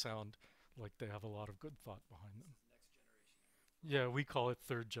 but they sound like they have a lot of good thought behind them. Yeah, we call it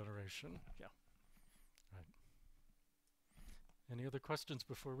third generation. Yeah. Right. Any other questions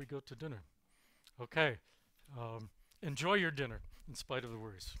before we go to dinner? Okay. Enjoy your dinner in spite of the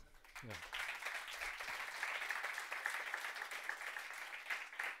worries. Yeah.